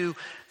nuance to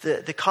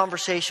the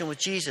conversation with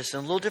Jesus and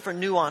a little different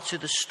nuance to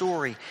the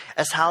story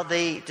as how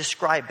they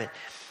describe it.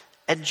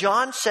 And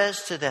John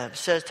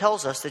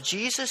tells us that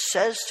Jesus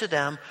says to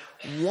them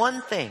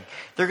one thing.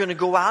 They're going to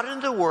go out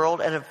into the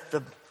world, and of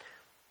the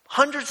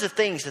hundreds of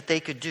things that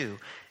they could do,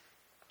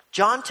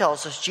 John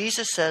tells us,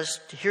 Jesus says,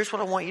 here's what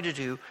I want you to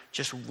do,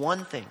 just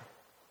one thing.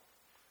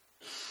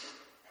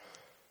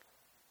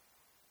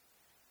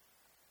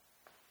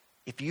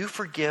 If you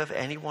forgive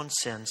anyone's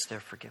sins, they're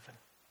forgiven.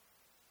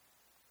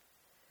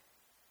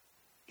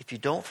 If you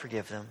don't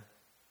forgive them,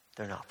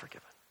 they're not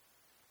forgiven.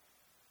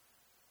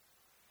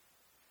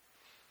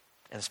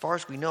 And as far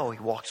as we know, he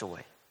walks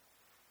away.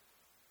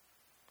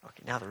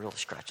 Okay, now they're really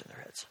scratching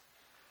their heads.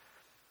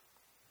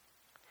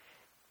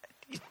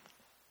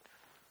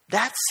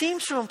 That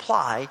seems to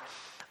imply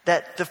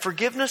that the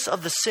forgiveness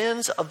of the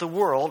sins of the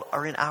world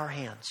are in our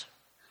hands.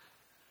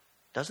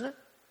 Doesn't it?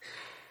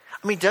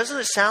 I mean, doesn't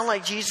it sound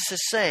like Jesus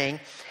is saying,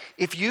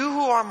 if you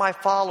who are my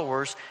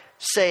followers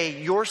say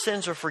your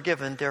sins are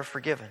forgiven, they're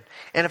forgiven.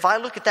 And if I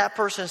look at that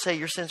person and say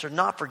your sins are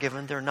not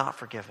forgiven, they're not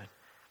forgiven.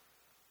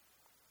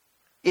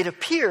 It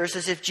appears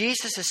as if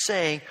Jesus is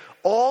saying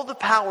all the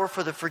power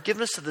for the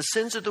forgiveness of the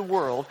sins of the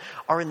world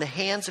are in the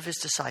hands of his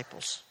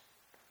disciples.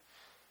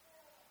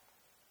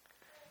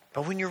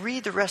 But when you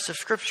read the rest of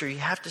Scripture, you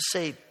have to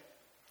say,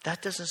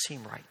 that doesn't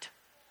seem right.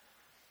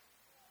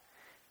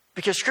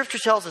 Because Scripture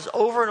tells us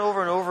over and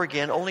over and over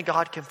again, only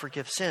God can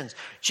forgive sins.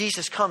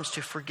 Jesus comes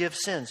to forgive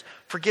sins.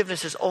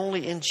 Forgiveness is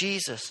only in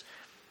Jesus.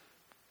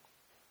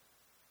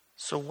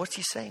 So what's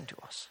he saying to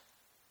us?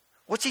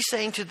 What's he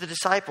saying to the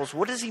disciples?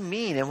 What does he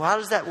mean? And what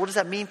does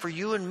that mean for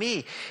you and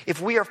me?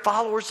 If we are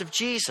followers of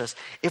Jesus,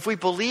 if we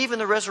believe in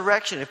the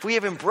resurrection, if we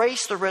have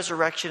embraced the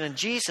resurrection and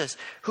Jesus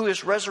who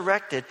is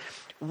resurrected,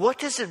 what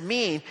does it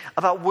mean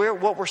about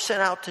what we're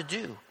sent out to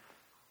do?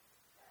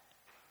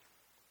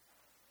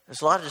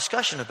 There's a lot of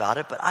discussion about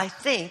it, but I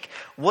think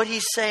what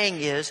he's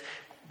saying is,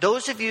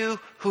 those of you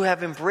who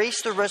have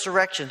embraced the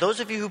resurrection, those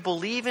of you who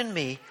believe in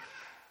me,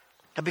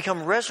 have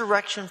become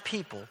resurrection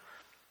people,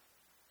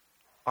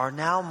 are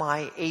now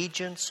my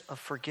agents of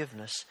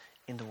forgiveness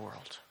in the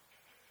world.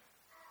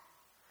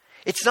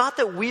 It's not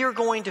that we are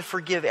going to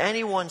forgive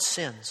anyone's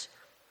sins,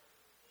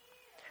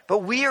 but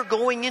we are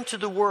going into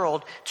the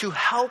world to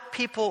help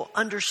people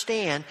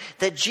understand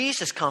that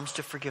Jesus comes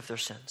to forgive their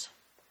sins.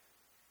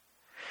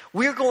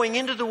 We're going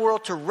into the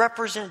world to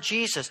represent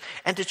Jesus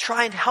and to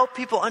try and help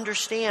people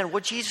understand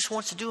what Jesus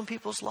wants to do in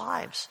people's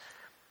lives.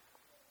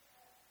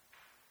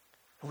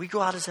 We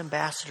go out as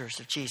ambassadors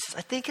of Jesus.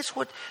 I think it's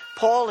what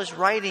Paul is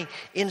writing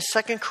in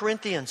 2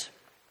 Corinthians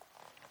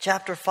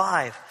chapter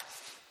 5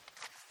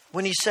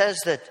 when he says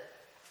that,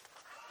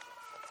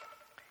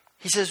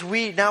 he says,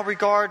 we now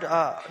regard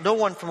no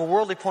one from a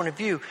worldly point of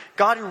view.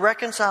 God who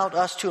reconciled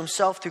us to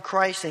himself through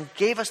Christ and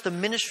gave us the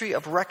ministry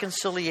of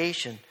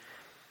reconciliation.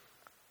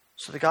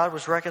 So that God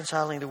was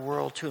reconciling the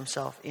world to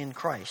himself in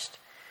Christ.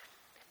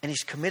 And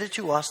he's committed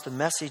to us the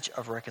message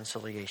of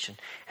reconciliation.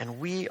 And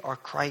we are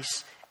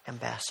Christ's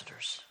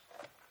ambassadors.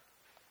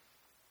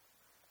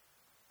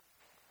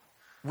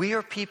 We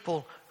are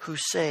people who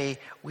say,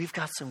 we've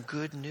got some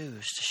good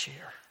news to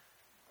share.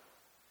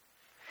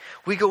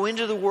 We go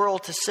into the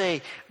world to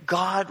say,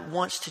 God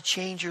wants to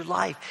change your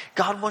life.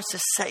 God wants to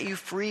set you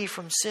free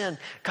from sin.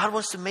 God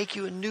wants to make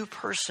you a new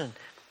person.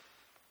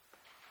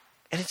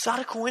 And it's not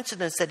a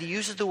coincidence that he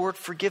uses the word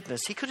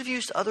forgiveness. He could have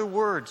used other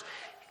words.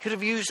 He could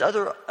have used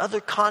other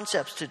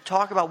concepts to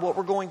talk about what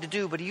we're going to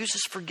do. But he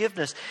uses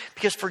forgiveness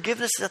because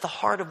forgiveness is at the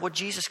heart of what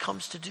Jesus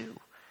comes to do.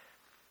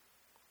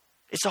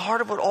 It's the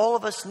heart of what all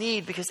of us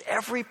need, because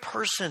every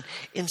person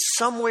in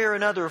some way or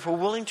another, if we're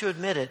willing to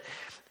admit it,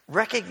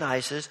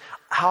 recognizes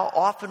how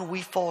often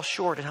we fall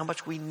short and how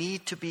much we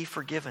need to be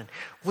forgiven.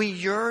 We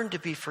yearn to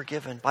be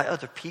forgiven by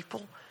other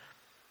people.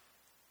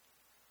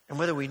 And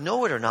whether we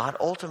know it or not,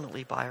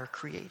 ultimately by our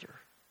Creator.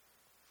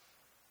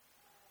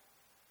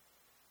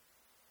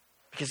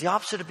 Because the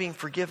opposite of being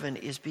forgiven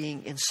is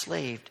being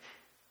enslaved,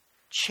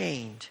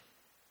 chained,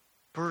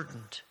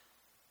 burdened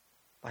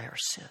by our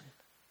sin.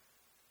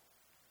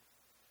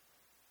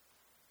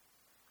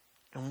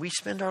 And we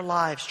spend our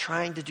lives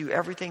trying to do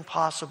everything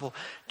possible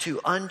to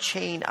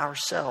unchain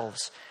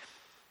ourselves,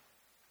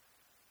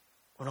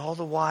 when all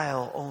the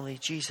while only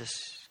Jesus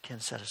can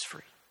set us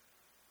free.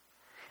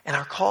 And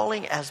our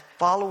calling as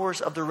followers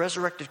of the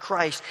resurrected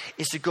Christ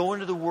is to go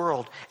into the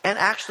world and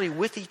actually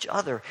with each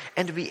other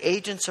and to be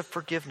agents of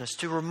forgiveness,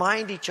 to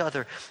remind each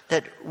other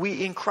that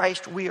in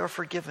Christ we are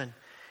forgiven.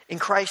 In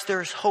Christ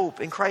there's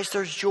hope. In Christ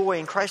there's joy.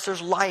 In Christ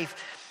there's life.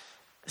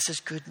 This is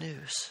good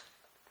news.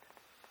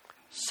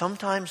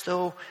 Sometimes,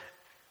 though,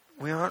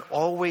 we aren't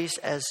always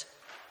as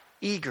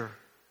eager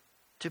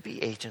to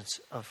be agents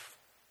of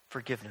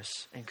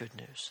forgiveness and good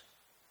news.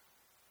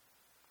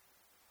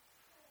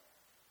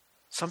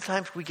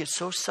 Sometimes we get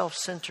so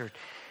self-centered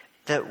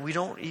that we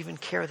don't even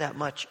care that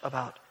much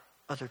about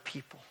other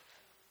people.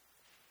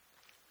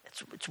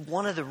 It's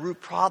one of the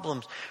root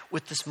problems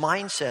with this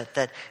mindset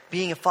that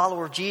being a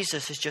follower of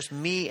Jesus is just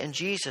me and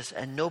Jesus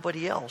and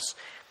nobody else.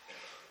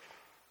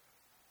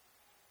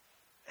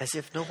 As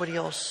if nobody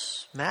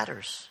else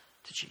matters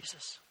to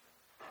Jesus.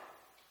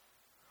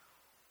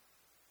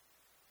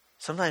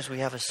 Sometimes we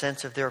have a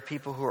sense of there are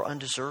people who are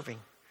undeserving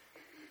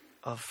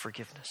of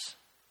forgiveness.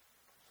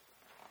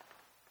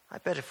 I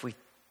bet if we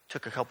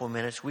took a couple of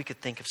minutes, we could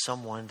think of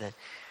someone that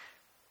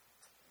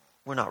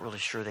we're not really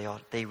sure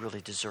they really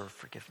deserve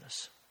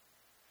forgiveness.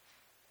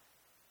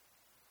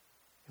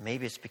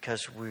 Maybe it's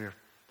because we're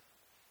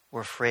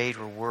afraid,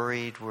 we're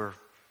worried, we're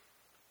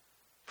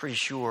pretty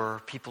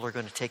sure people are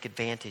going to take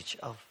advantage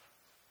of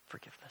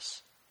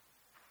forgiveness.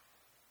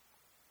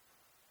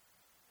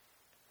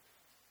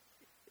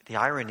 The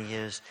irony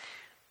is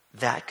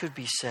that could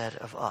be said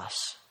of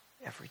us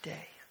every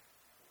day.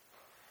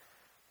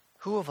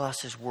 Who of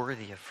us is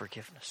worthy of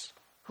forgiveness?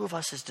 Who of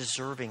us is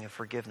deserving of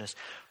forgiveness?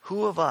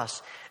 Who of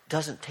us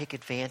doesn't take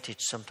advantage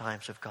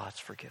sometimes of God's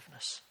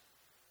forgiveness?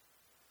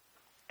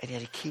 And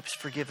yet He keeps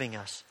forgiving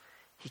us.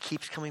 He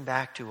keeps coming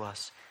back to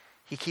us.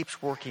 He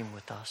keeps working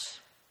with us.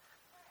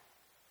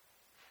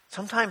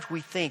 Sometimes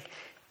we think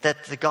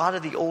that the God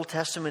of the Old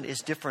Testament is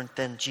different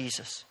than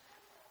Jesus.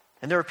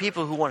 And there are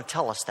people who want to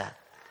tell us that.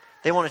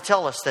 They want to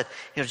tell us that,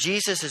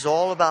 Jesus is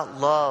all about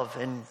love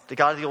and the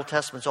God of the Old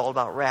Testament is all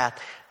about wrath.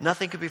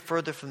 Nothing could be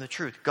further from the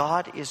truth.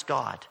 God is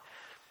God.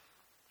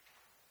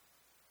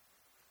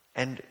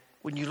 And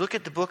when you look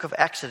at the book of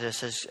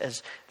Exodus,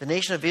 as the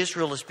nation of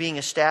Israel is being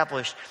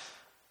established,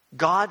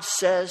 God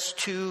says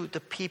to the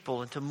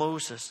people and to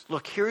Moses,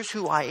 look, here's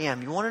who I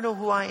am. You want to know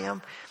who I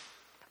am?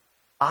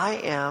 I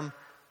am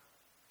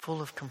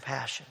full of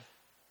compassion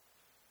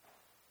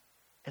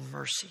and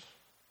mercy,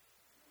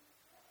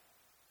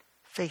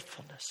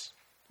 faithfulness,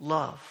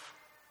 love,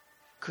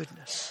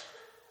 goodness.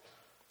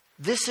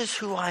 This is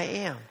who I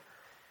am.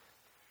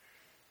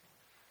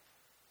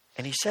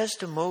 And he says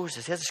to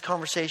Moses, he has this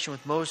conversation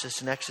with Moses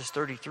in Exodus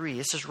 33.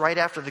 This is right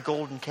after the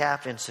golden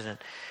calf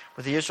incident,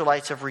 where the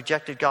Israelites have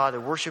rejected God.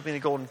 They're worshiping the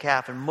golden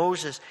calf. And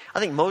Moses, I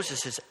think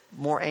Moses is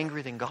more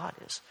angry than God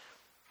is.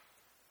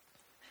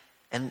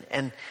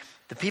 And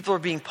the people are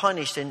being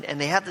punished. And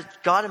they have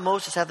God and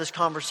Moses have this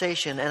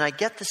conversation. And I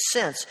get the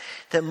sense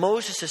that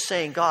Moses is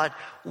saying, God,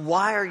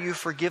 why are you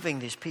forgiving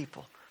these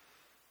people?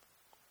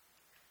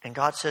 And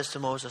God says to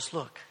Moses,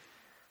 look,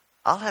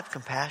 I'll have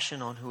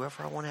compassion on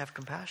whoever I want to have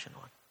compassion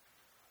on.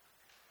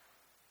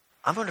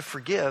 I'm going to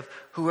forgive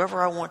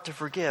whoever I want to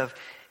forgive.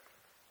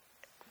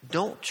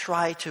 Don't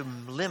try to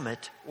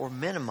limit or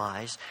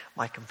minimize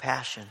my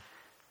compassion,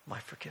 my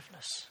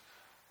forgiveness.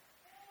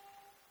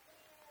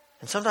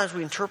 And sometimes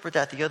we interpret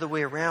that the other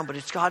way around, but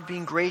it's God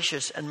being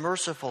gracious and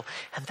merciful.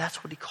 And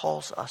that's what he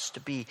calls us to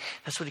be.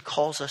 That's what he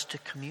calls us to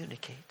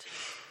communicate.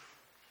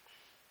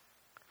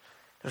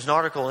 There's an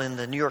article in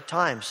the New York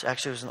Times.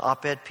 Actually, it was an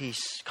op-ed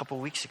piece a couple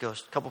of weeks ago.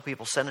 A couple of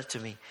people sent it to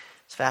me.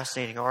 It's a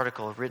fascinating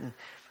article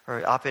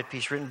op-ed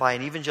piece written by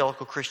an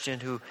evangelical Christian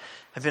who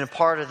had been a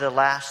part of the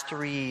last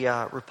 3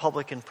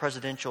 Republican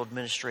presidential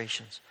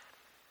administrations.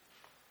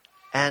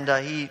 And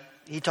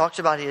he talks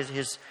about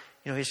his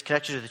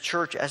connection to the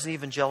church as an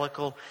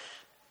evangelical.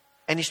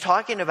 And he's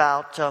talking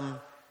about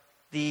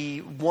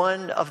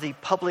one of the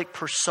public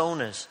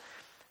personas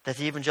that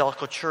the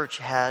evangelical church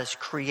has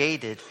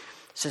created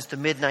since the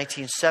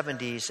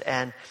mid-1970s.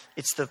 And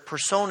it's the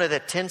persona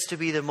that tends to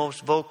be the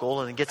most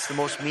vocal and gets the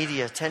most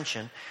media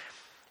attention.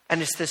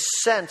 And it's this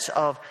sense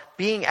of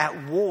being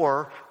at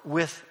war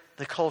with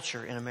the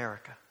culture in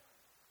America.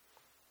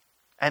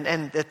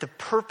 And that the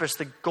purpose,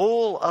 the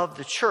goal of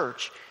the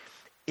church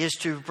is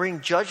to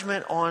bring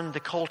judgment on the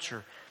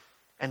culture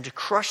and to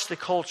crush the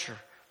culture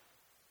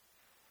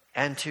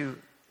and to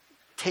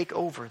take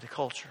over the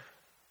culture.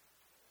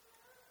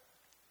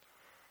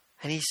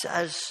 And he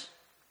says,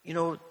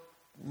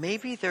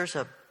 maybe there's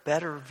a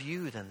better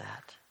view than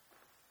that.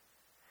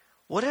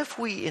 What if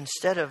we,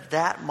 instead of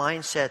that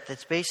mindset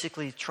that's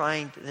basically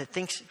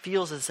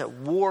feels it's at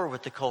war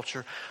with the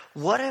culture,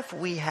 what if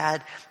we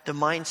had the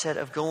mindset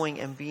of going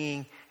and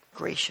being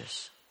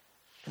gracious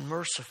and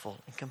merciful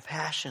and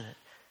compassionate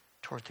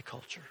toward the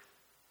culture?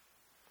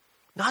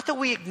 Not that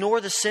we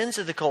ignore the sins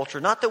of the culture.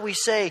 Not that we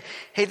say,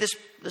 hey, this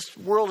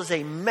world is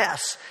a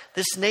mess.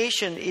 This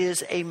nation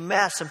is a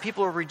mess and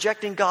people are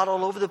rejecting God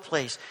all over the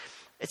place.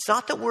 It's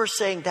not that we're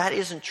saying that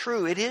isn't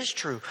true. It is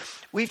true.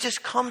 We've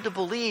just come to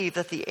believe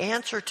that the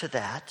answer to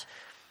that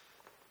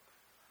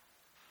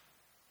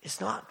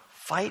is not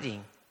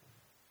fighting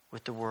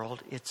with the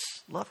world. It's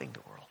loving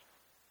the world.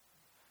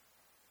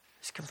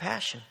 It's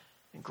compassion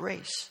and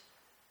grace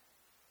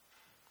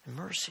and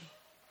mercy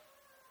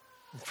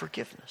and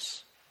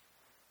forgiveness.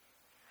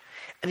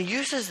 And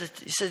he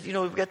says,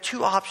 we've got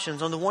 2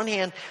 options. On the one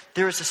hand,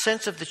 there is a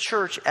sense of the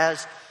church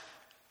as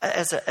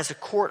a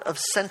court of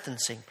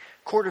sentencing,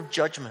 court of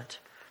judgment.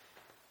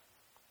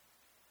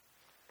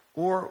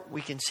 Or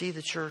we can see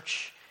the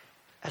church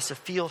as a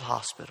field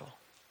hospital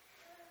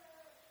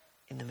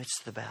in the midst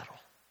of the battle.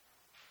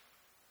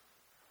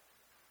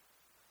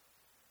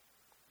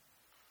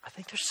 I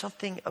think there's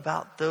something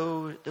about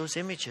those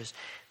images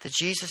that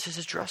Jesus is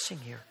addressing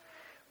here,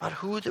 about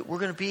who that we're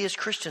going to be as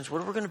Christians,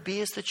 what we're going to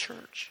be as the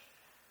church.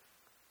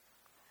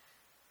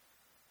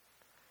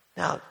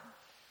 Now,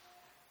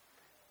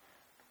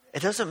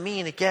 it doesn't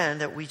mean, again,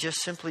 that we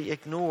just simply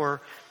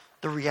ignore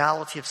the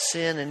reality of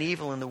sin and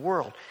evil in the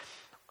world.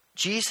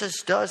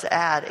 Jesus does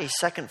add a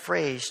second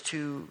phrase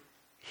to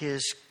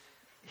his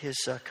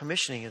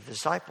commissioning of the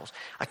disciples.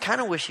 I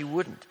kind of wish he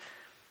wouldn't.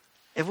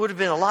 It would have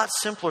been a lot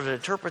simpler to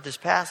interpret this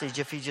passage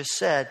if he just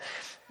said,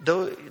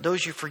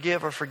 those you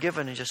forgive are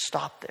forgiven, and just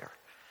stop there.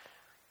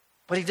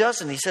 But he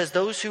doesn't. He says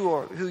those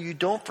who you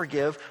don't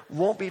forgive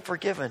won't be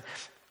forgiven.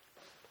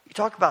 You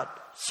talk about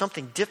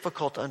something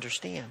difficult to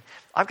understand.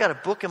 I've got a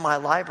book in my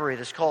library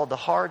that's called The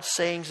Hard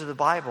Sayings of the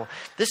Bible.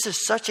 This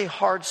is such a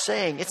hard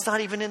saying. It's not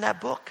even in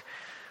that book.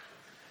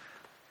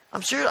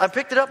 I'm serious. I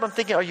picked it up. I'm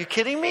thinking, are you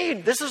kidding me?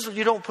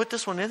 You don't put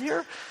this one in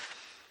here?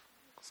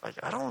 It's like,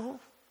 I don't know.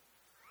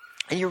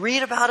 And you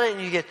read about it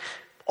and you get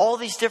all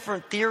these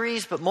different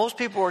theories, but most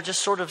people are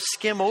just sort of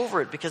skim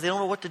over it because they don't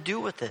know what to do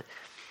with it.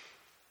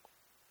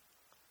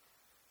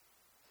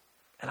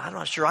 And I'm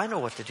not sure I know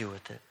what to do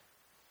with it.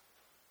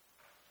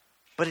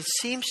 But it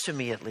seems to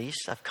me, at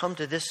least, I've come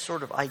to this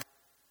sort of idea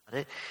about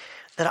it,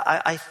 that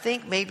I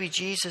think maybe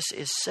Jesus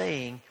is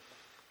saying,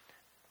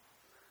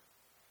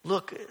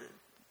 look,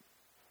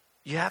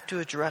 you have to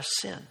address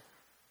sin.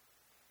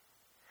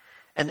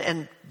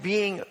 And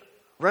being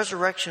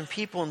resurrection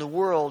people in the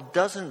world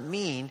doesn't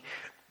mean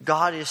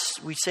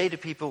we say to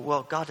people,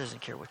 well, God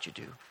doesn't care what you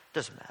do. It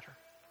doesn't matter.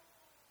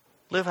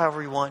 live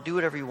however you want, do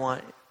whatever you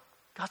want.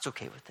 God's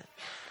okay with it.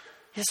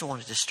 He doesn't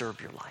want to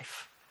disturb your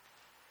life.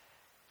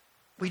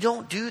 We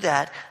don't do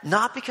that,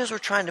 not because we're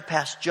trying to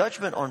pass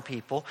judgment on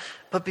people,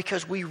 but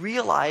because we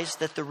realize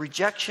that the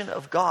rejection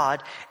of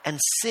God and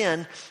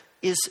sin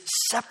is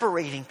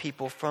separating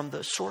people from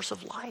the source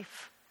of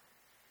life.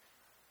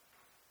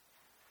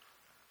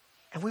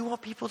 And we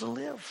want people to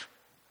live.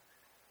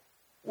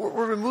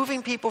 We're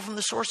removing people from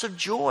the source of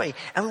joy,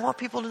 and we want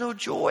people to know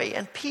joy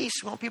and peace.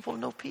 We want people to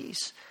know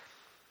peace.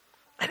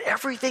 And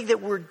everything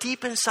that we're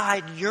deep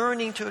inside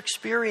yearning to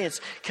experience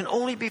can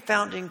only be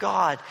found in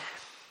God.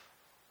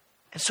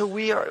 And so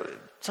you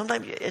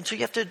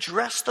have to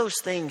address those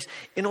things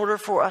in order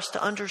for us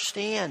to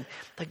understand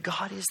that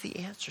God is the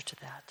answer to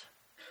that.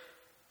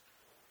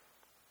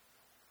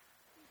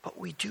 But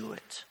we do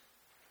it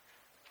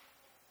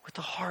with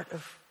a heart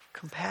of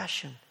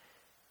compassion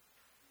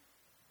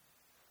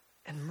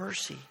and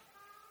mercy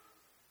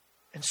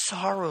and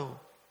sorrow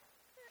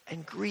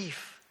and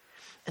grief.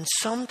 And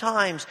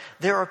sometimes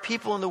there are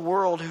people in the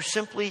world who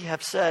simply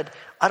have said,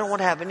 I don't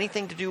want to have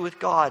anything to do with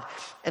God.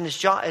 And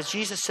as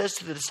Jesus says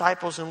to the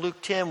disciples in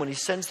Luke 10, when he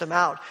sends them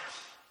out,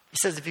 he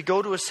says, if you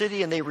go to a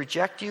city and they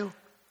reject you,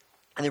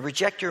 and they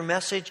reject your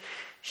message,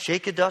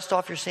 shake the dust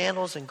off your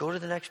sandals and go to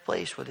the next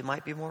place where they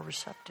might be more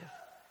receptive.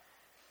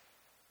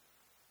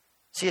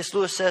 C.S.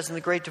 Lewis says in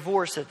The Great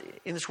Divorce that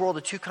in this world there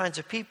are two kinds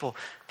of people.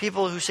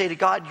 People who say to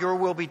God, your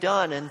will be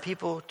done, and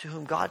people to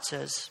whom God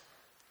says,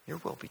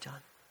 your will be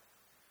done.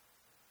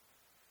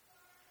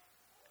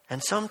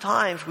 And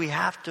sometimes we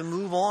have to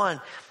move on,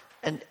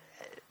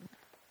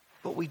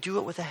 but we do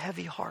it with a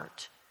heavy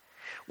heart.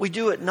 We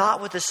do it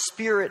not with a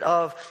spirit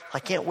of, I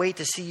can't wait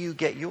to see you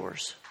get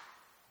yours.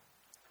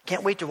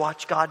 Can't wait to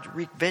watch God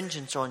wreak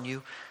vengeance on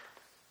you.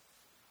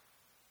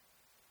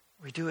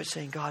 We do it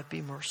saying, God,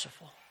 be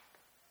merciful.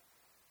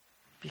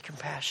 Be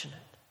compassionate.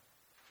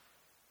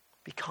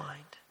 Be kind.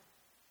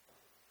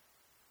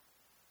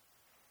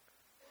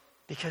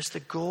 Because the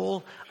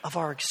goal of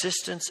our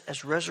existence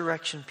as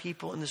resurrection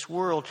people in this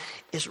world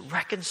is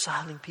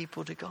reconciling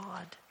people to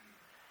God.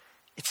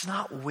 It's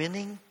not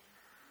winning.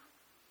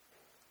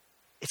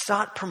 It's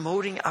not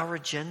promoting our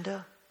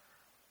agenda.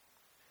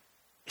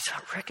 It's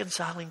about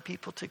reconciling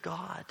people to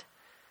God,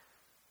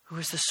 who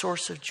is the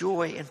source of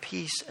joy and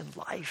peace and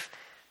life.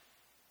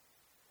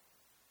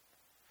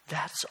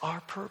 That's our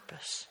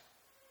purpose.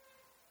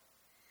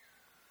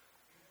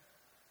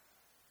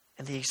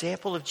 And the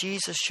example of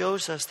Jesus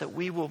shows us that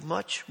we will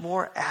much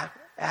more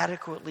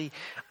adequately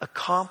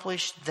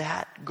accomplish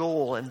that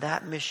goal and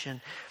that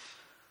mission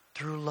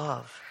through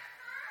love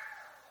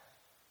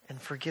and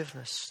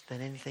forgiveness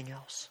than anything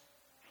else.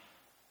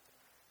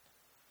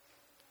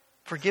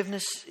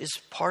 Forgiveness is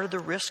part of the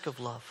risk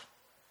of love.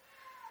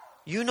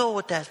 You know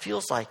what that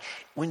feels like.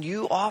 When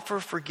you offer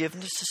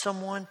forgiveness to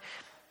someone,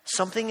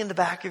 something in the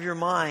back of your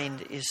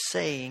mind is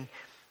saying,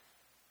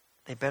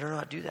 they better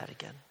not do that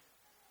again.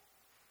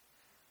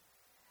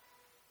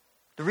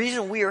 The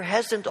reason we are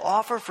hesitant to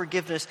offer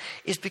forgiveness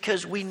is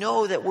because we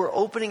know that we're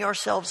opening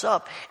ourselves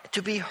up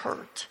to be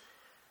hurt.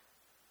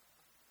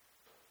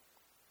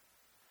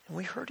 And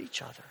we hurt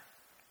each other.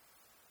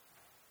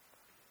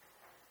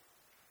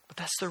 But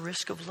that's the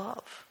risk of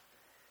love.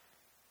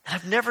 And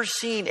I've never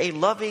seen a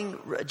loving,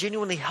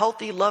 genuinely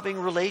healthy, loving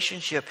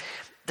relationship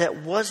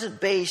that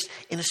wasn't based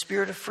in a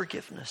spirit of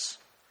forgiveness.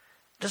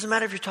 It doesn't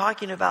matter if you're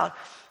talking about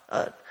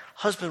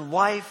husband,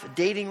 wife,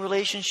 dating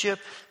relationship,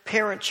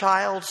 parent,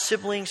 child,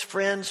 siblings,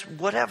 friends,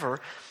 whatever.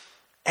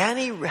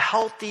 Any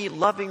healthy,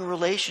 loving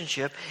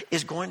relationship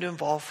is going to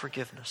involve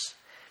forgiveness.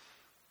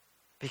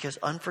 Because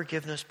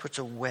unforgiveness puts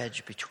a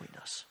wedge between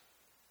us.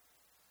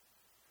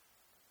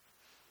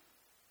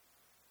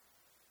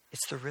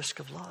 It's the risk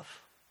of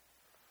love.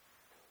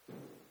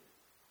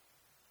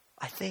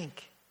 I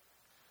think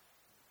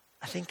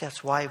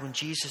that's why when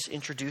Jesus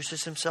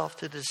introduces himself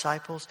to the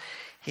disciples,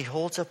 he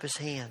holds up his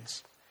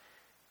hands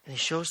and he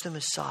shows them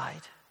his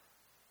side.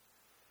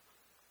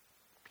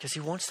 Because he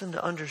wants them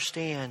to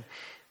understand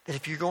that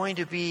if you're going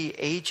to be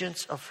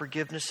agents of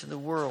forgiveness in the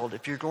world,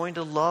 if you're going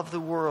to love the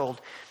world,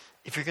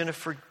 if you're going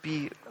to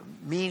be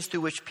means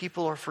through which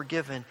people are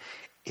forgiven,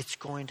 it's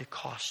going to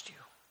cost you.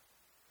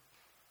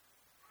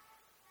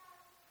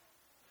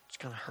 It's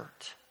going to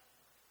hurt.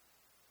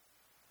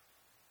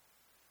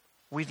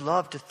 We'd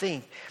love to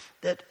think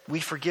that we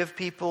forgive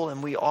people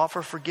and we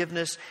offer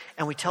forgiveness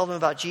and we tell them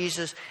about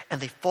Jesus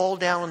and they fall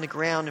down on the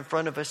ground in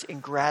front of us in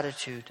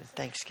gratitude and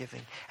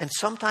thanksgiving. And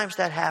sometimes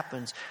that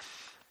happens,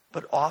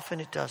 but often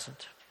it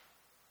doesn't.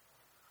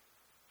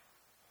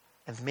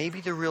 And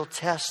maybe the real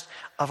test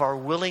of our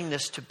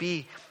willingness to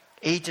be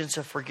agents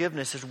of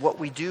forgiveness is what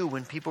we do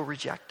when people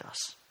reject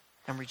us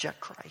and reject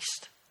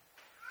Christ.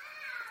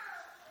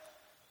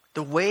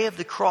 The way of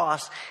the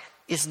cross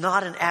is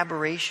not an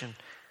aberration.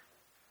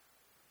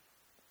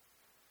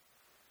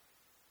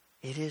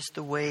 It is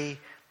the way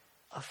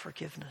of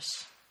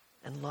forgiveness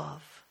and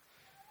love.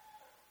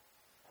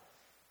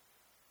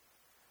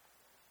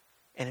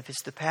 And if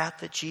it's the path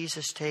that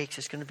Jesus takes,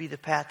 it's going to be the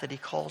path that he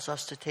calls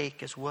us to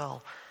take as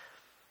well.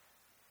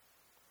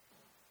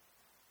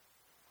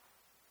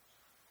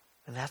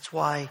 And that's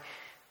why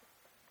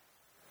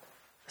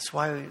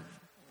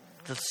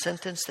the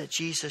sentence that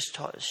Jesus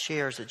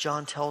shares, that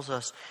John tells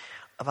us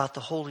about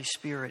the Holy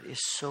Spirit, is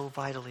so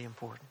vitally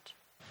important.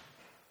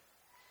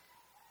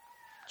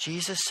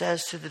 Jesus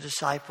says to the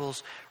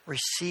disciples,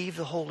 receive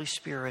the Holy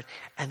Spirit,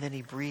 and then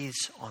he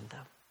breathes on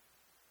them.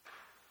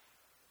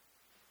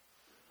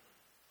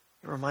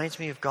 It reminds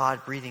me of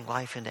God breathing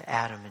life into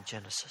Adam in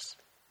Genesis.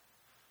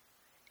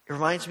 It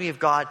reminds me of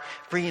God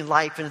bringing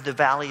life into the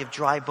valley of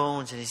dry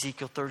bones in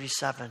Ezekiel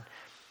 37.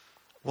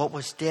 What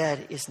was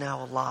dead is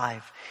now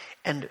alive.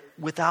 And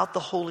without the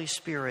Holy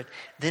Spirit,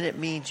 then it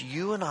means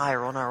you and I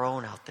are on our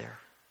own out there.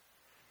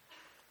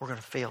 We're going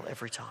to fail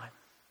every time.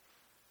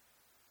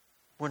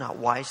 We're not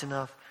wise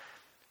enough.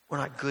 We're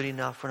not good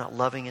enough. We're not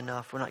loving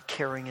enough. We're not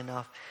caring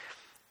enough.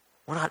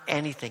 We're not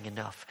anything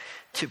enough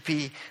to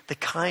be the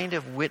kind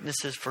of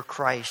witnesses for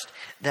Christ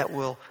that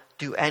will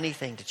do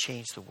anything to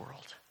change the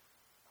world.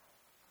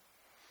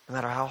 No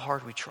matter how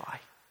hard we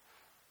try.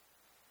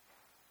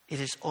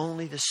 It is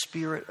only the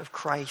Spirit of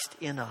Christ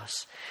in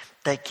us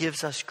that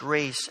gives us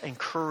grace and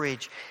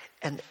courage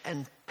and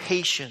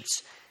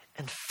patience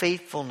and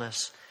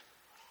faithfulness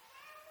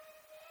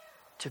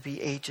to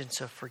be agents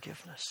of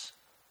forgiveness.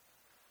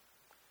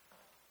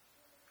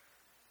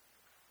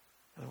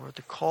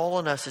 The call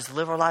on us is to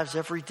live our lives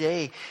every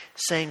day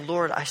saying,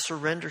 Lord, I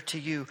surrender to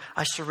you.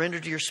 I surrender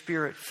to your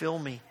Spirit. Fill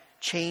me,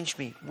 change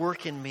me,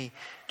 work in me,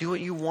 do what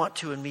you want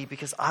to in me,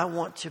 because I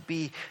want to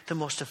be the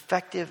most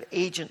effective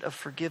agent of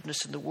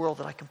forgiveness in the world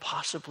that I can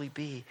possibly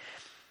be.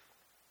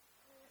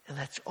 And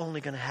that's only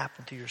going to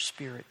happen through your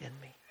Spirit in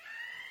me.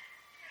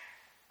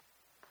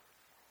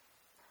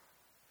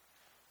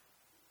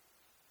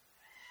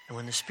 And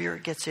when the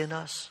Spirit gets in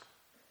us,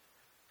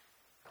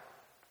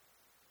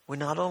 we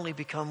not only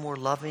become more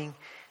loving,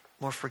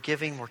 more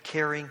forgiving, more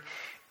caring,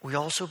 we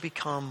also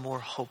become more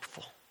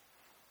hopeful.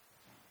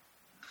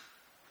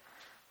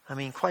 I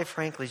mean, quite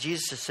frankly,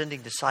 Jesus is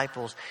sending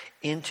disciples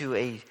into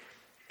a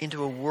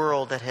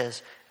world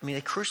that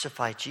they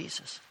crucified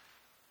Jesus.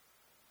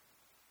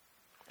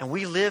 And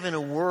we live in a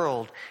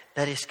world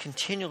that is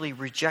continually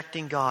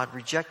rejecting God,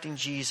 rejecting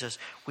Jesus.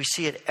 We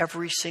see it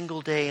every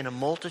single day in a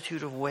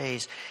multitude of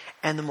ways.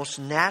 And the most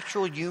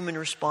natural human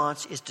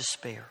response is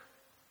despair.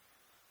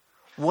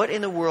 What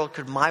in the world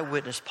could my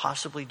witness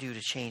possibly do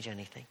to change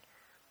anything?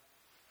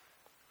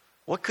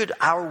 What could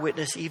our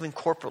witness, even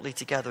corporately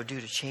together, do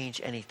to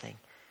change anything?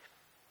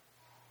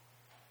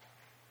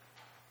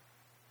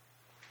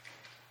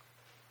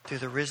 Through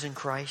the risen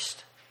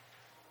Christ,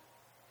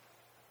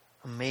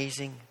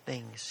 amazing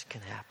things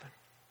can happen.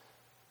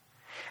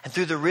 And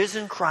through the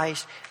risen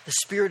Christ, the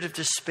spirit of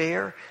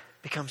despair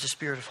becomes a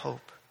spirit of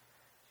hope.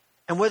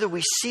 And whether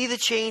we see the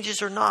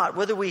changes or not,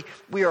 whether we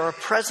are a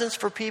presence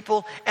for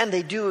people and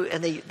they do,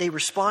 and they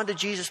respond to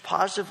Jesus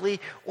positively,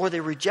 or they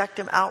reject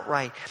him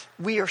outright,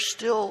 we are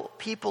still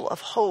people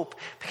of hope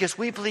because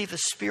we believe the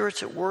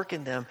Spirit's at work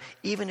in them,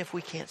 even if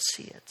we can't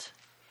see it.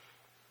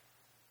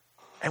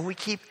 And we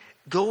keep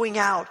going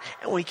out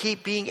and we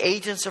keep being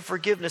agents of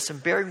forgiveness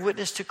and bearing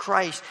witness to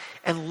Christ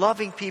and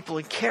loving people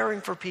and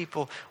caring for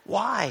people.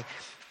 Why?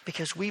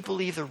 Because we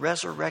believe the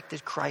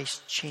resurrected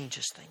Christ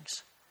changes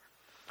things.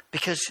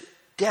 Because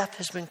death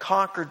has been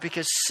conquered,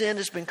 because sin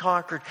has been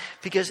conquered,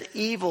 because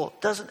evil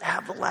doesn't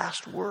have the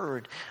last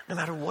word, no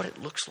matter what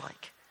it looks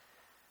like.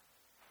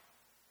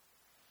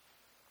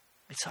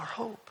 It's our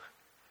hope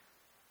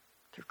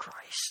through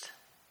Christ.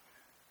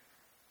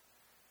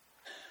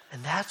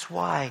 And that's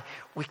why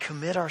we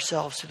commit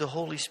ourselves to the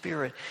Holy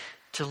Spirit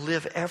to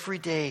live every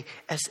day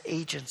as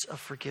agents of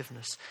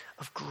forgiveness,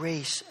 of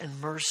grace and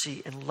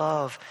mercy and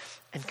love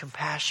and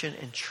compassion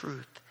and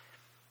truth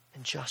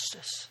and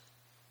justice.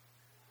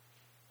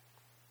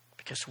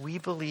 Because we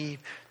believe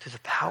through the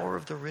power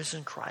of the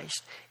risen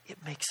Christ, it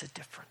makes a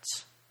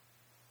difference.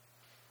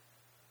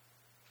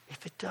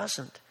 If it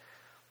doesn't,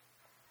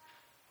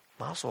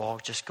 might as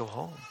well just go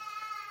home.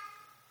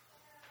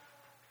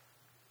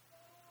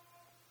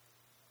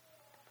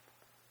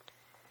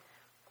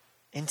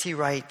 N.T.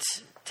 Wright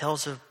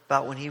tells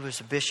about when he was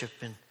a bishop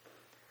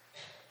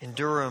in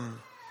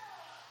Durham,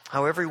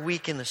 how every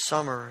week in the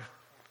summer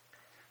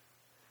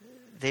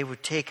they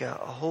would take a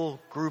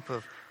whole group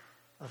of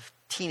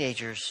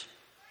teenagers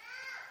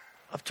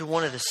up to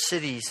one of the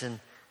cities in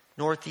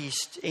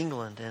northeast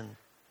England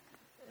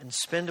and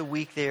spend a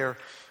week there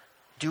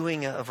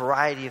doing a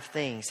variety of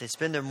things. They'd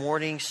spend their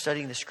mornings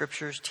studying the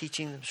Scriptures,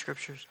 teaching them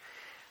Scriptures.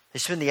 They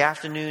spend the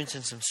afternoons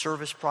in some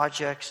service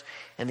projects.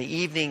 And the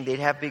evening, they'd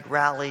have big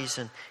rallies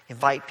and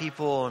invite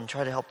people and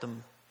try to help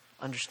them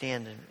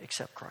understand and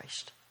accept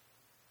Christ.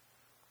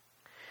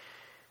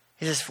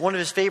 He says one of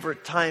his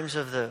favorite times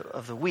of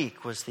the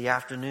week was the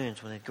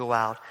afternoons when they'd go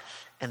out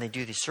and they'd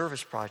do these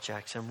service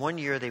projects. And one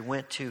year they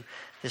went to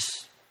this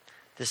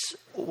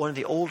one of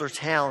the older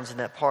towns in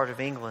that part of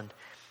England.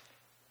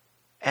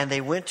 And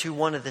they went to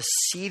one of the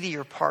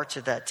seedier parts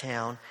of that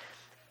town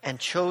and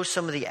chose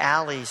some of the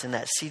alleys in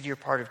that seedier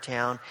part of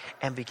town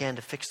and began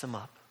to fix them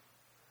up.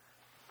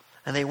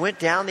 And they went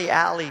down the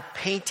alley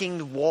painting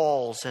the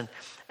walls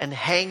and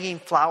hanging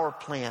flower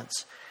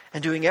plants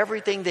and doing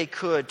everything they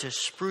could to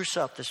spruce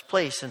up this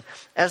place. And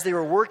as they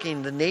were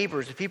working, the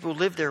neighbors, the people who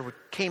lived there,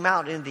 came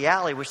out into the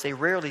alley, which they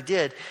rarely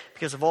did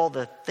because of all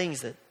the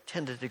things that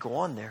tended to go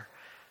on there.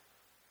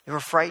 They were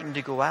frightened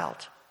to go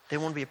out. They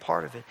didn't want to be a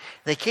part of it.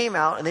 They came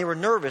out and they were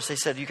nervous. They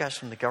said, "You guys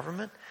from the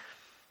government?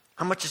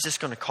 How much is this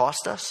going to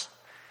cost us?"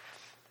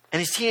 And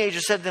these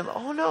teenagers said to them,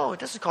 "Oh no, it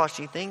doesn't cost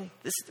you anything.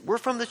 We're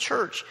from the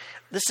church.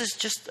 This is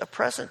just a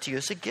present to you.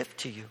 It's a gift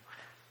to you."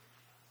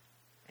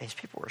 And these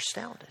people were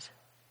astounded.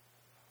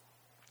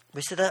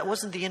 We said that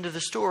wasn't the end of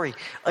the story.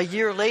 A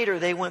year later,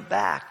 they went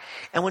back.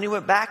 And when he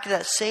went back to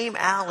that same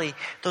alley,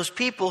 those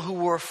people who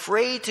were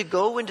afraid to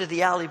go into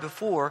the alley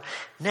before,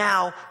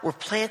 now were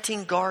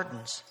planting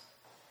gardens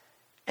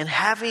and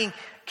having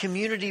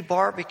community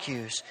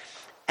barbecues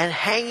and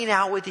hanging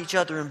out with each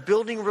other and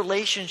building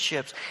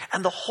relationships.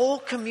 And the whole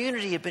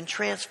community had been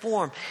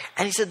transformed.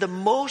 And he said the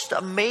most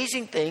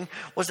amazing thing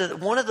was that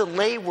one of the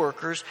lay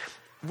workers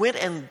went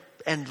and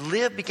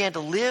began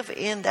to live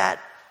in that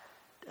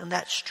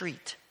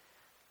street.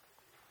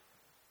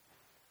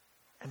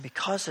 And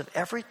because of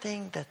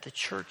everything that the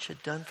church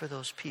had done for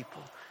those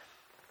people,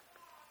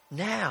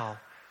 now,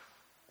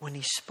 when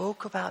he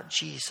spoke about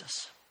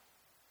Jesus,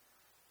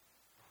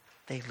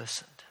 they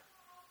listened.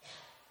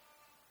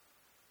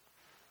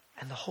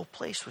 And the whole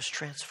place was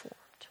transformed.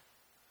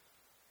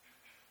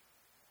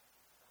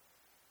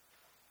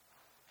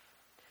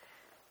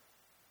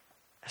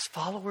 As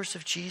followers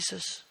of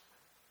Jesus,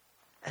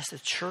 as the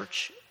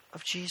church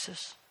of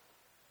Jesus,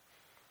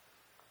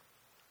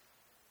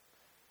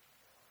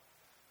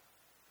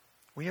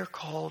 we are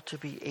called to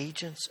be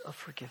agents of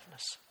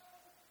forgiveness.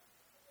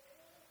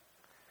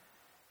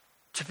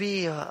 To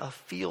be a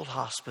field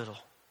hospital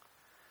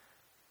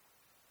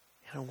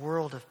in a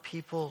world of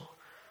people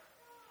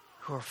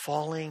who are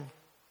falling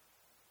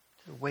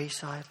to the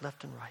wayside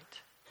left and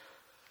right.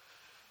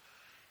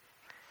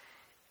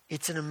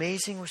 It's an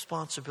amazing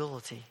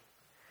responsibility,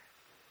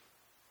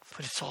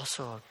 but it's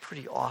also a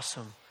pretty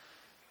awesome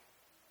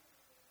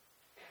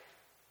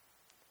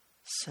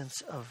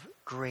sense of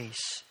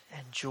grace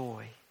and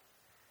joy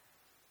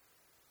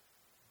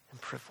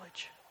and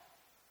privilege.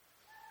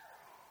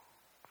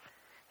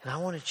 And I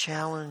want to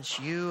challenge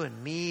you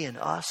and me and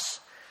us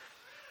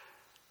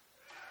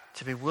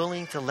to be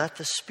willing to let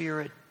the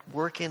Spirit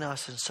work in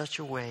us in such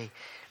a way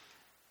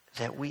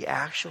that we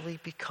actually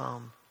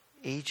become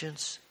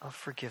agents of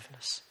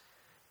forgiveness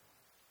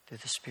through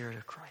the Spirit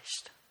of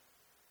Christ.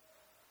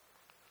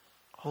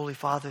 Holy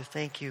Father,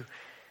 thank you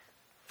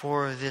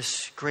for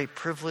this great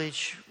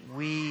privilege.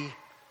 We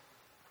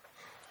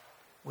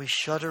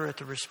shudder at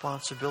the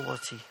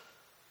responsibility.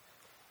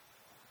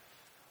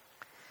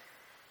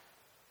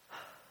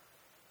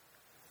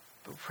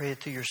 But pray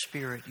that through your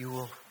Spirit you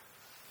will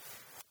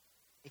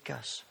make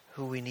us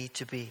who we need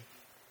to be.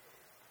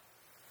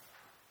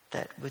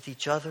 That with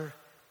each other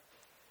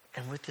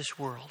and with this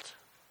world,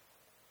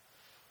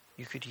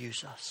 you could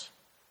use us.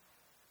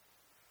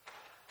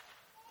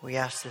 We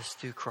ask this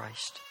through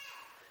Christ.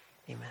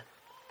 Amen.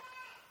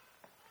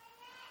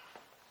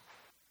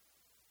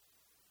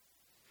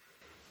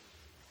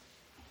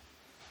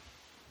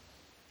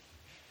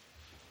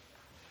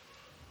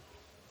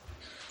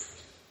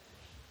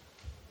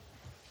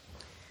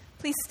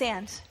 Please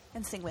stand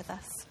and sing with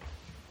us.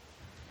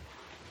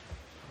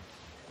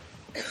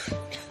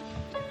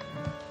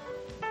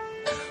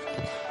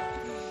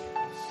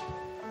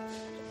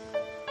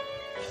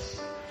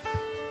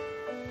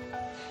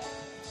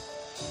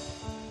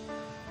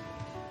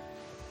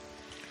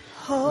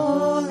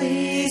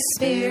 Holy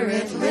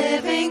Spirit,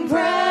 living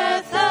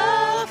breath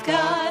of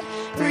God,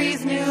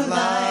 breathe new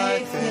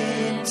life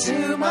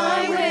into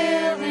my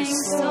willing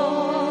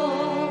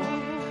soul.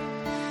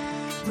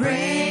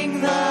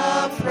 Bring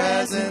the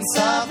presence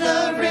of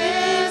the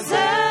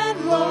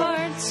risen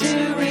Lord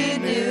to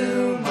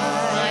renew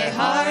my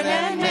heart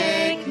and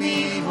make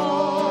me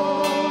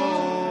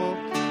whole.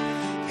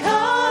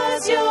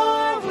 Cause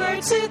your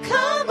word to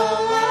come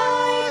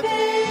alive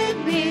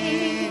in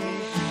me.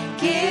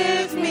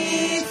 Give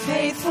me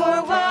faith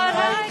for what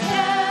I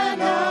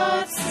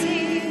cannot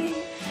see.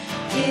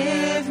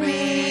 Give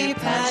me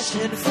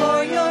passion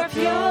for your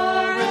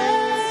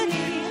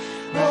purity.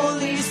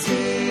 Holy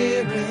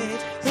Spirit,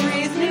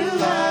 breathe new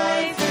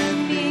life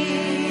in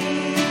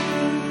me.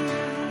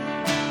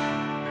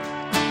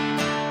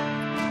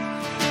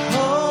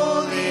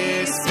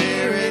 Holy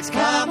Spirit,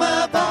 come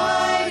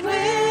abide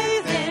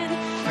within.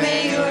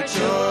 May your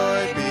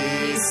joy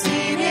be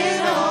seen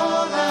in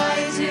all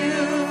I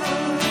do.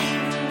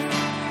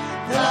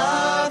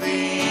 Love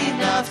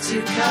enough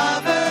to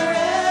cover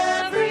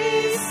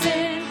every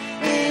sin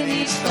in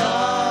each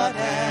thought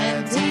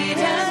and deed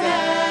and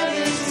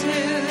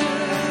attitude.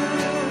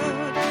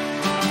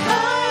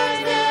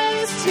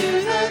 Kindness to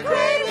the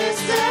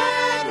greatest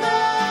and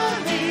the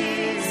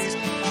least.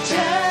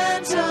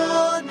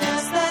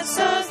 Gentleness that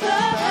sows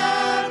the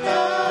path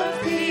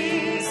of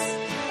peace.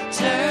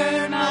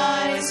 Turn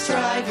my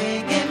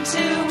striving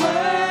into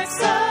works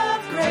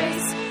of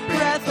grace.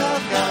 Breath of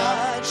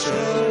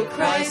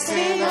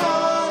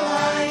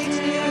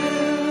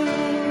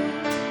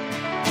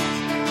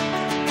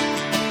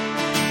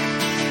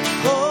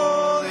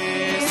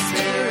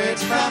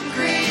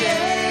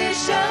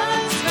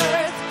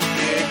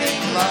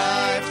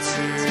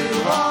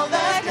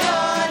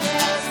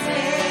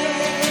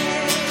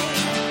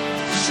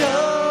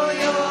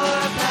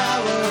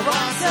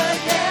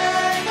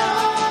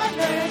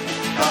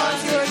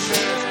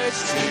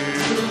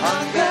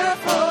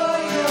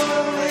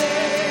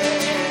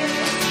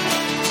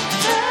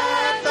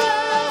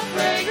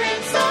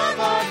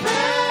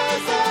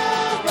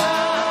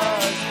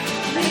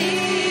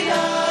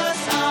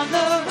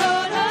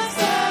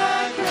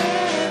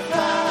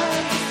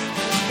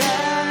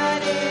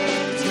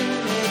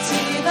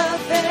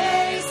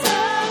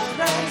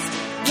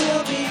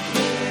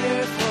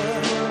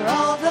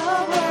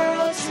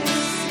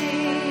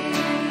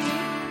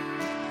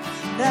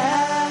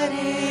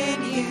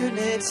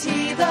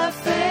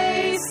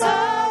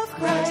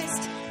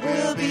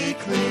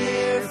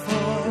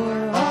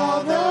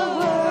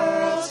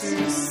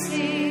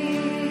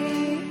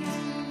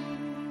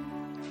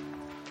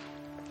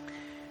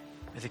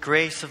May the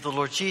grace of the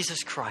Lord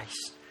Jesus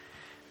Christ,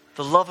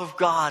 the love of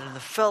God, and the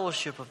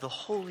fellowship of the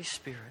Holy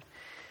Spirit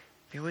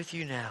be with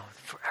you now and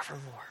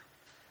forevermore.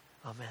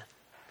 Amen.